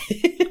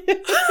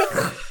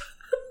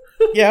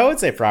 Yeah, I would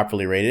say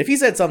properly rated. If he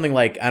said something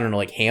like, I don't know,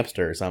 like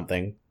hamster or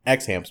something,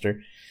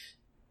 ex-hamster,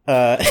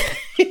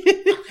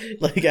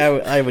 like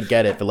I would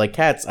get it. But like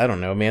cats, I don't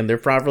know, man. They're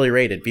properly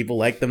rated. People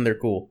like them. They're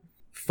cool.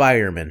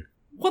 Fireman.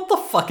 What the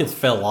fuck is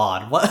Phil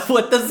on?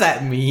 What does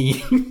that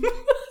mean?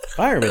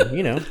 Fireman,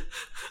 you know.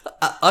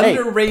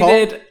 Underrated.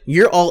 Hey, Paul,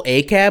 you're all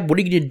ACAB. What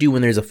are you going to do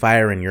when there's a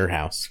fire in your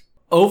house?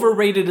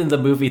 Overrated in the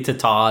movie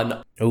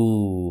Titan.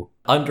 Ooh.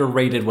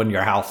 Underrated when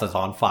your house is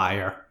on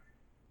fire.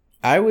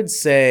 I would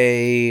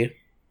say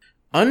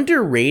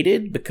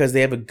underrated because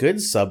they have a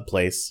good sub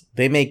place.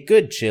 They make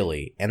good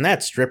chili. And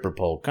that stripper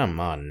pole,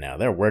 come on now.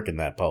 They're working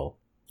that pole.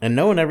 And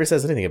no one ever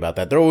says anything about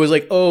that. They're always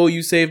like, oh,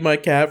 you saved my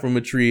cat from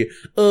a tree.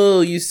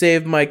 Oh, you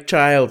saved my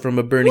child from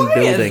a burning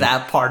building. Why is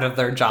that part of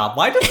their job?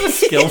 Why does the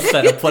skill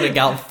set of putting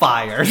out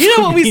fires? You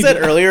know what we said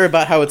earlier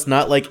about how it's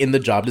not like in the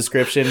job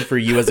description for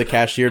you as a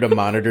cashier to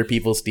monitor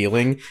people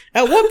stealing?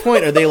 At what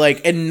point are they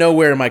like, and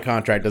nowhere in my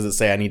contract does it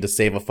say I need to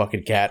save a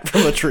fucking cat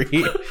from a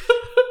tree?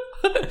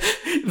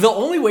 The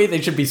only way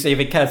they should be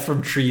saving cats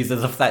from trees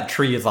is if that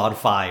tree is on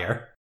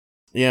fire.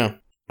 Yeah.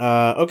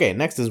 Okay,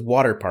 next is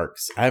water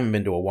parks. I haven't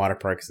been to a water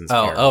park since.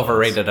 Oh, Carol.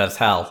 overrated as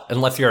hell.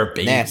 Unless you're a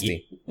baby.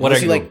 Nasty. What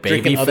Unless are you, like a baby,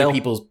 drinking Phil? other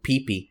people's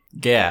pee-pee.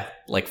 Yeah,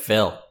 like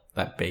Phil,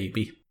 that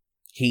baby.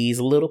 He's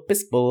a little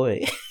piss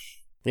boy.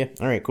 Yeah,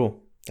 alright,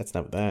 cool. That's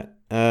not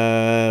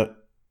that.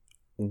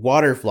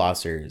 Water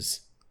flossers.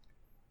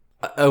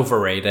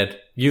 Overrated.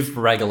 Use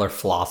regular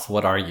floss.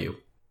 What are you?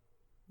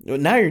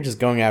 Now you're just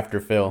going after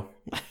Phil.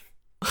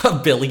 A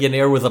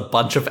billionaire with a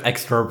bunch of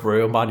extra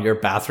room on your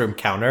bathroom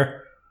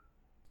counter?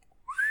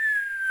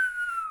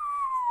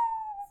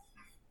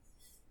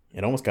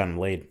 It almost got him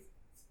laid.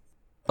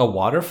 A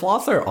water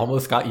flosser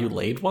almost got you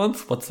laid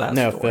once? What's that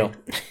No, story?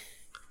 Phil.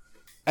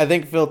 I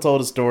think Phil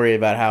told a story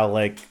about how,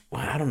 like,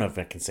 well, I don't know if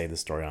I can say the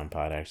story on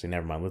pod, actually.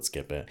 Never mind, let's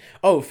skip it.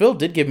 Oh, Phil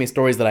did give me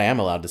stories that I am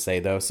allowed to say,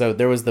 though. So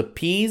there was the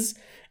peas,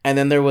 and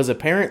then there was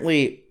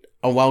apparently,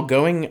 while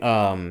going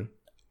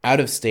out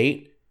of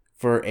state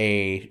for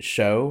a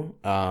show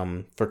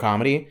for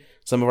comedy,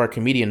 some of our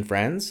comedian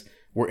friends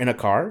were in a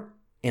car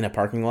in a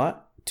parking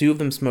lot. 2 of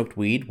them smoked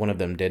weed, 1 of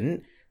them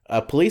didn't.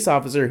 A police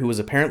officer who was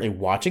apparently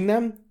watching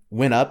them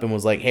went up and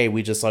was like, hey,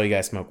 we just saw you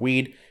guys smoke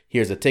weed.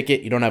 Here's a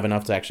ticket. You don't have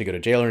enough to actually go to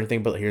jail or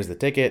anything, but here's the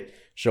ticket.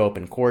 Show up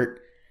in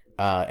court.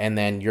 And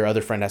then your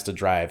other friend has to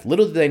drive.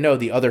 Little did they know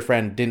the other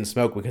friend didn't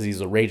smoke because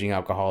he's a raging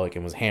alcoholic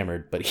and was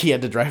hammered, but he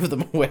had to drive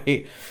them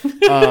away.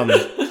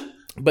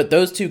 But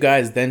those 2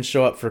 guys then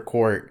show up for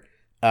court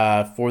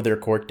for their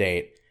court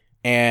date.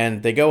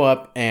 And they go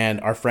up, and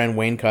our friend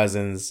Wayne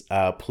Cousins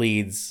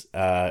pleads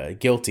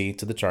guilty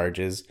to the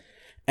charges.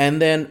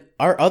 And then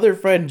our other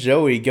friend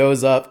Joey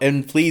goes up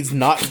and pleads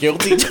not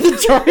guilty to the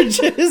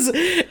charges.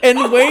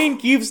 And Wayne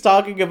keeps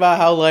talking about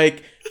how,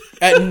 like,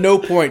 at no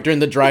point during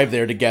the drive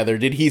there together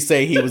did he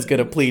say he was going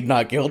to plead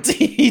not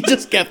guilty. He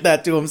just kept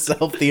that to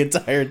himself the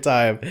entire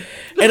time.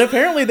 And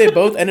apparently they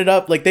both ended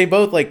up, like,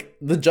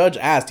 the judge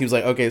asked, he was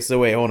like, okay, so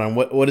wait, hold on.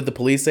 What did the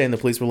police say? And the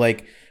police were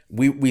like,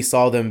 we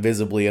saw them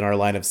visibly in our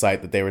line of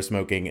sight that they were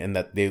smoking and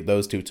that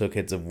those 2 took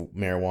hits of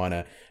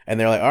marijuana. And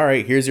they're like, all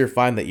right, here's your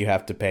fine that you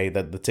have to pay,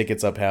 that the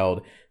ticket's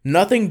upheld.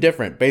 Nothing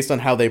different based on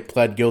how they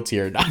pled guilty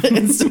or not.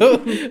 And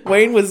so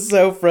Wayne was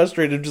so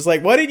frustrated, just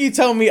like, why didn't you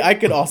tell me I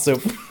could also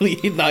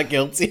plead not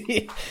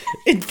guilty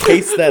in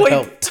case that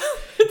helped?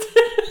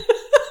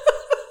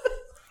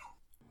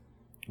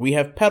 We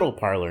have Pedal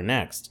Parlor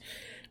next.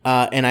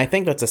 And I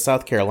think that's a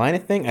South Carolina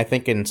thing. I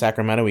think in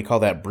Sacramento we call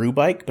that brew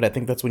bike, but I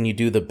think that's when you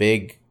do the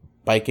big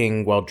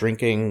biking while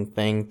drinking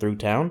thing through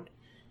town.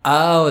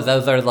 Oh,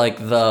 those are like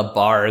the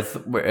bars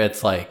where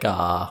it's like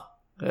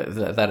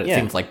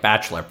seems like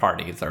bachelor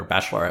parties or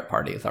bachelorette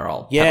parties are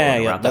all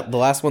yeah. around The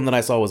last one that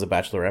I saw was a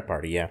bachelorette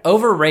party. Yeah,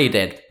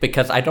 overrated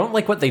because I don't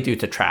like what they do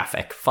to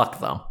traffic. Fuck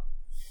them.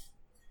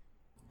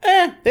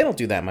 They don't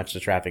do that much to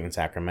traffic in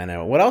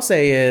Sacramento. What I'll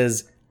say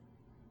is,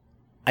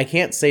 I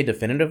can't say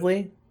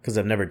definitively because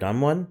I've never done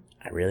one.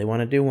 I really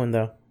want to do one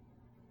though.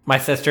 My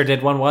sister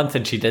did one once,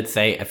 and she did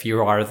say if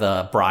you are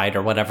the bride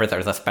or whatever,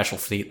 there's a special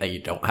seat that you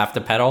don't have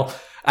to pedal.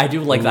 I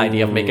do like the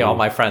idea of making all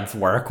my friends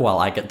work while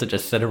I get to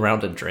just sit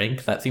around and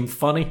drink. That seems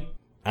funny.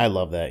 I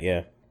love that,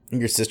 yeah.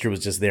 Your sister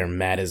was just there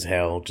mad as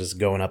hell, just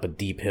going up a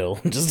deep hill.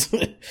 Just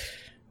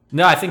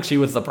No, I think she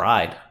was the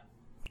bride.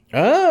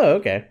 Oh,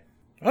 okay.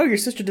 Oh, your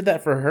sister did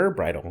that for her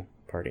bridal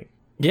party.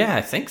 Yeah,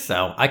 I think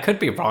so. I could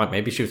be wrong.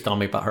 Maybe she was telling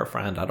me about her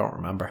friend. I don't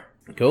remember.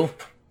 Cool.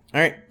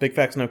 All right, big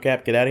facts, no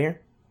cap. Get out of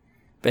here.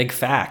 Big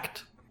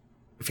fact.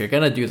 If you're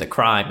going to do the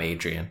crime,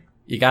 Adrian,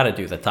 you got to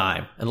do the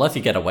time. Unless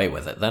you get away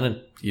with it.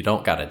 Then you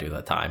don't got to do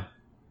the time.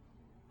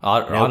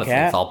 Honestly,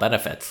 cap? it's all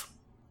benefits.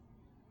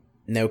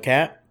 No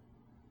cap.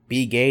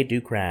 Be gay,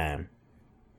 do crime.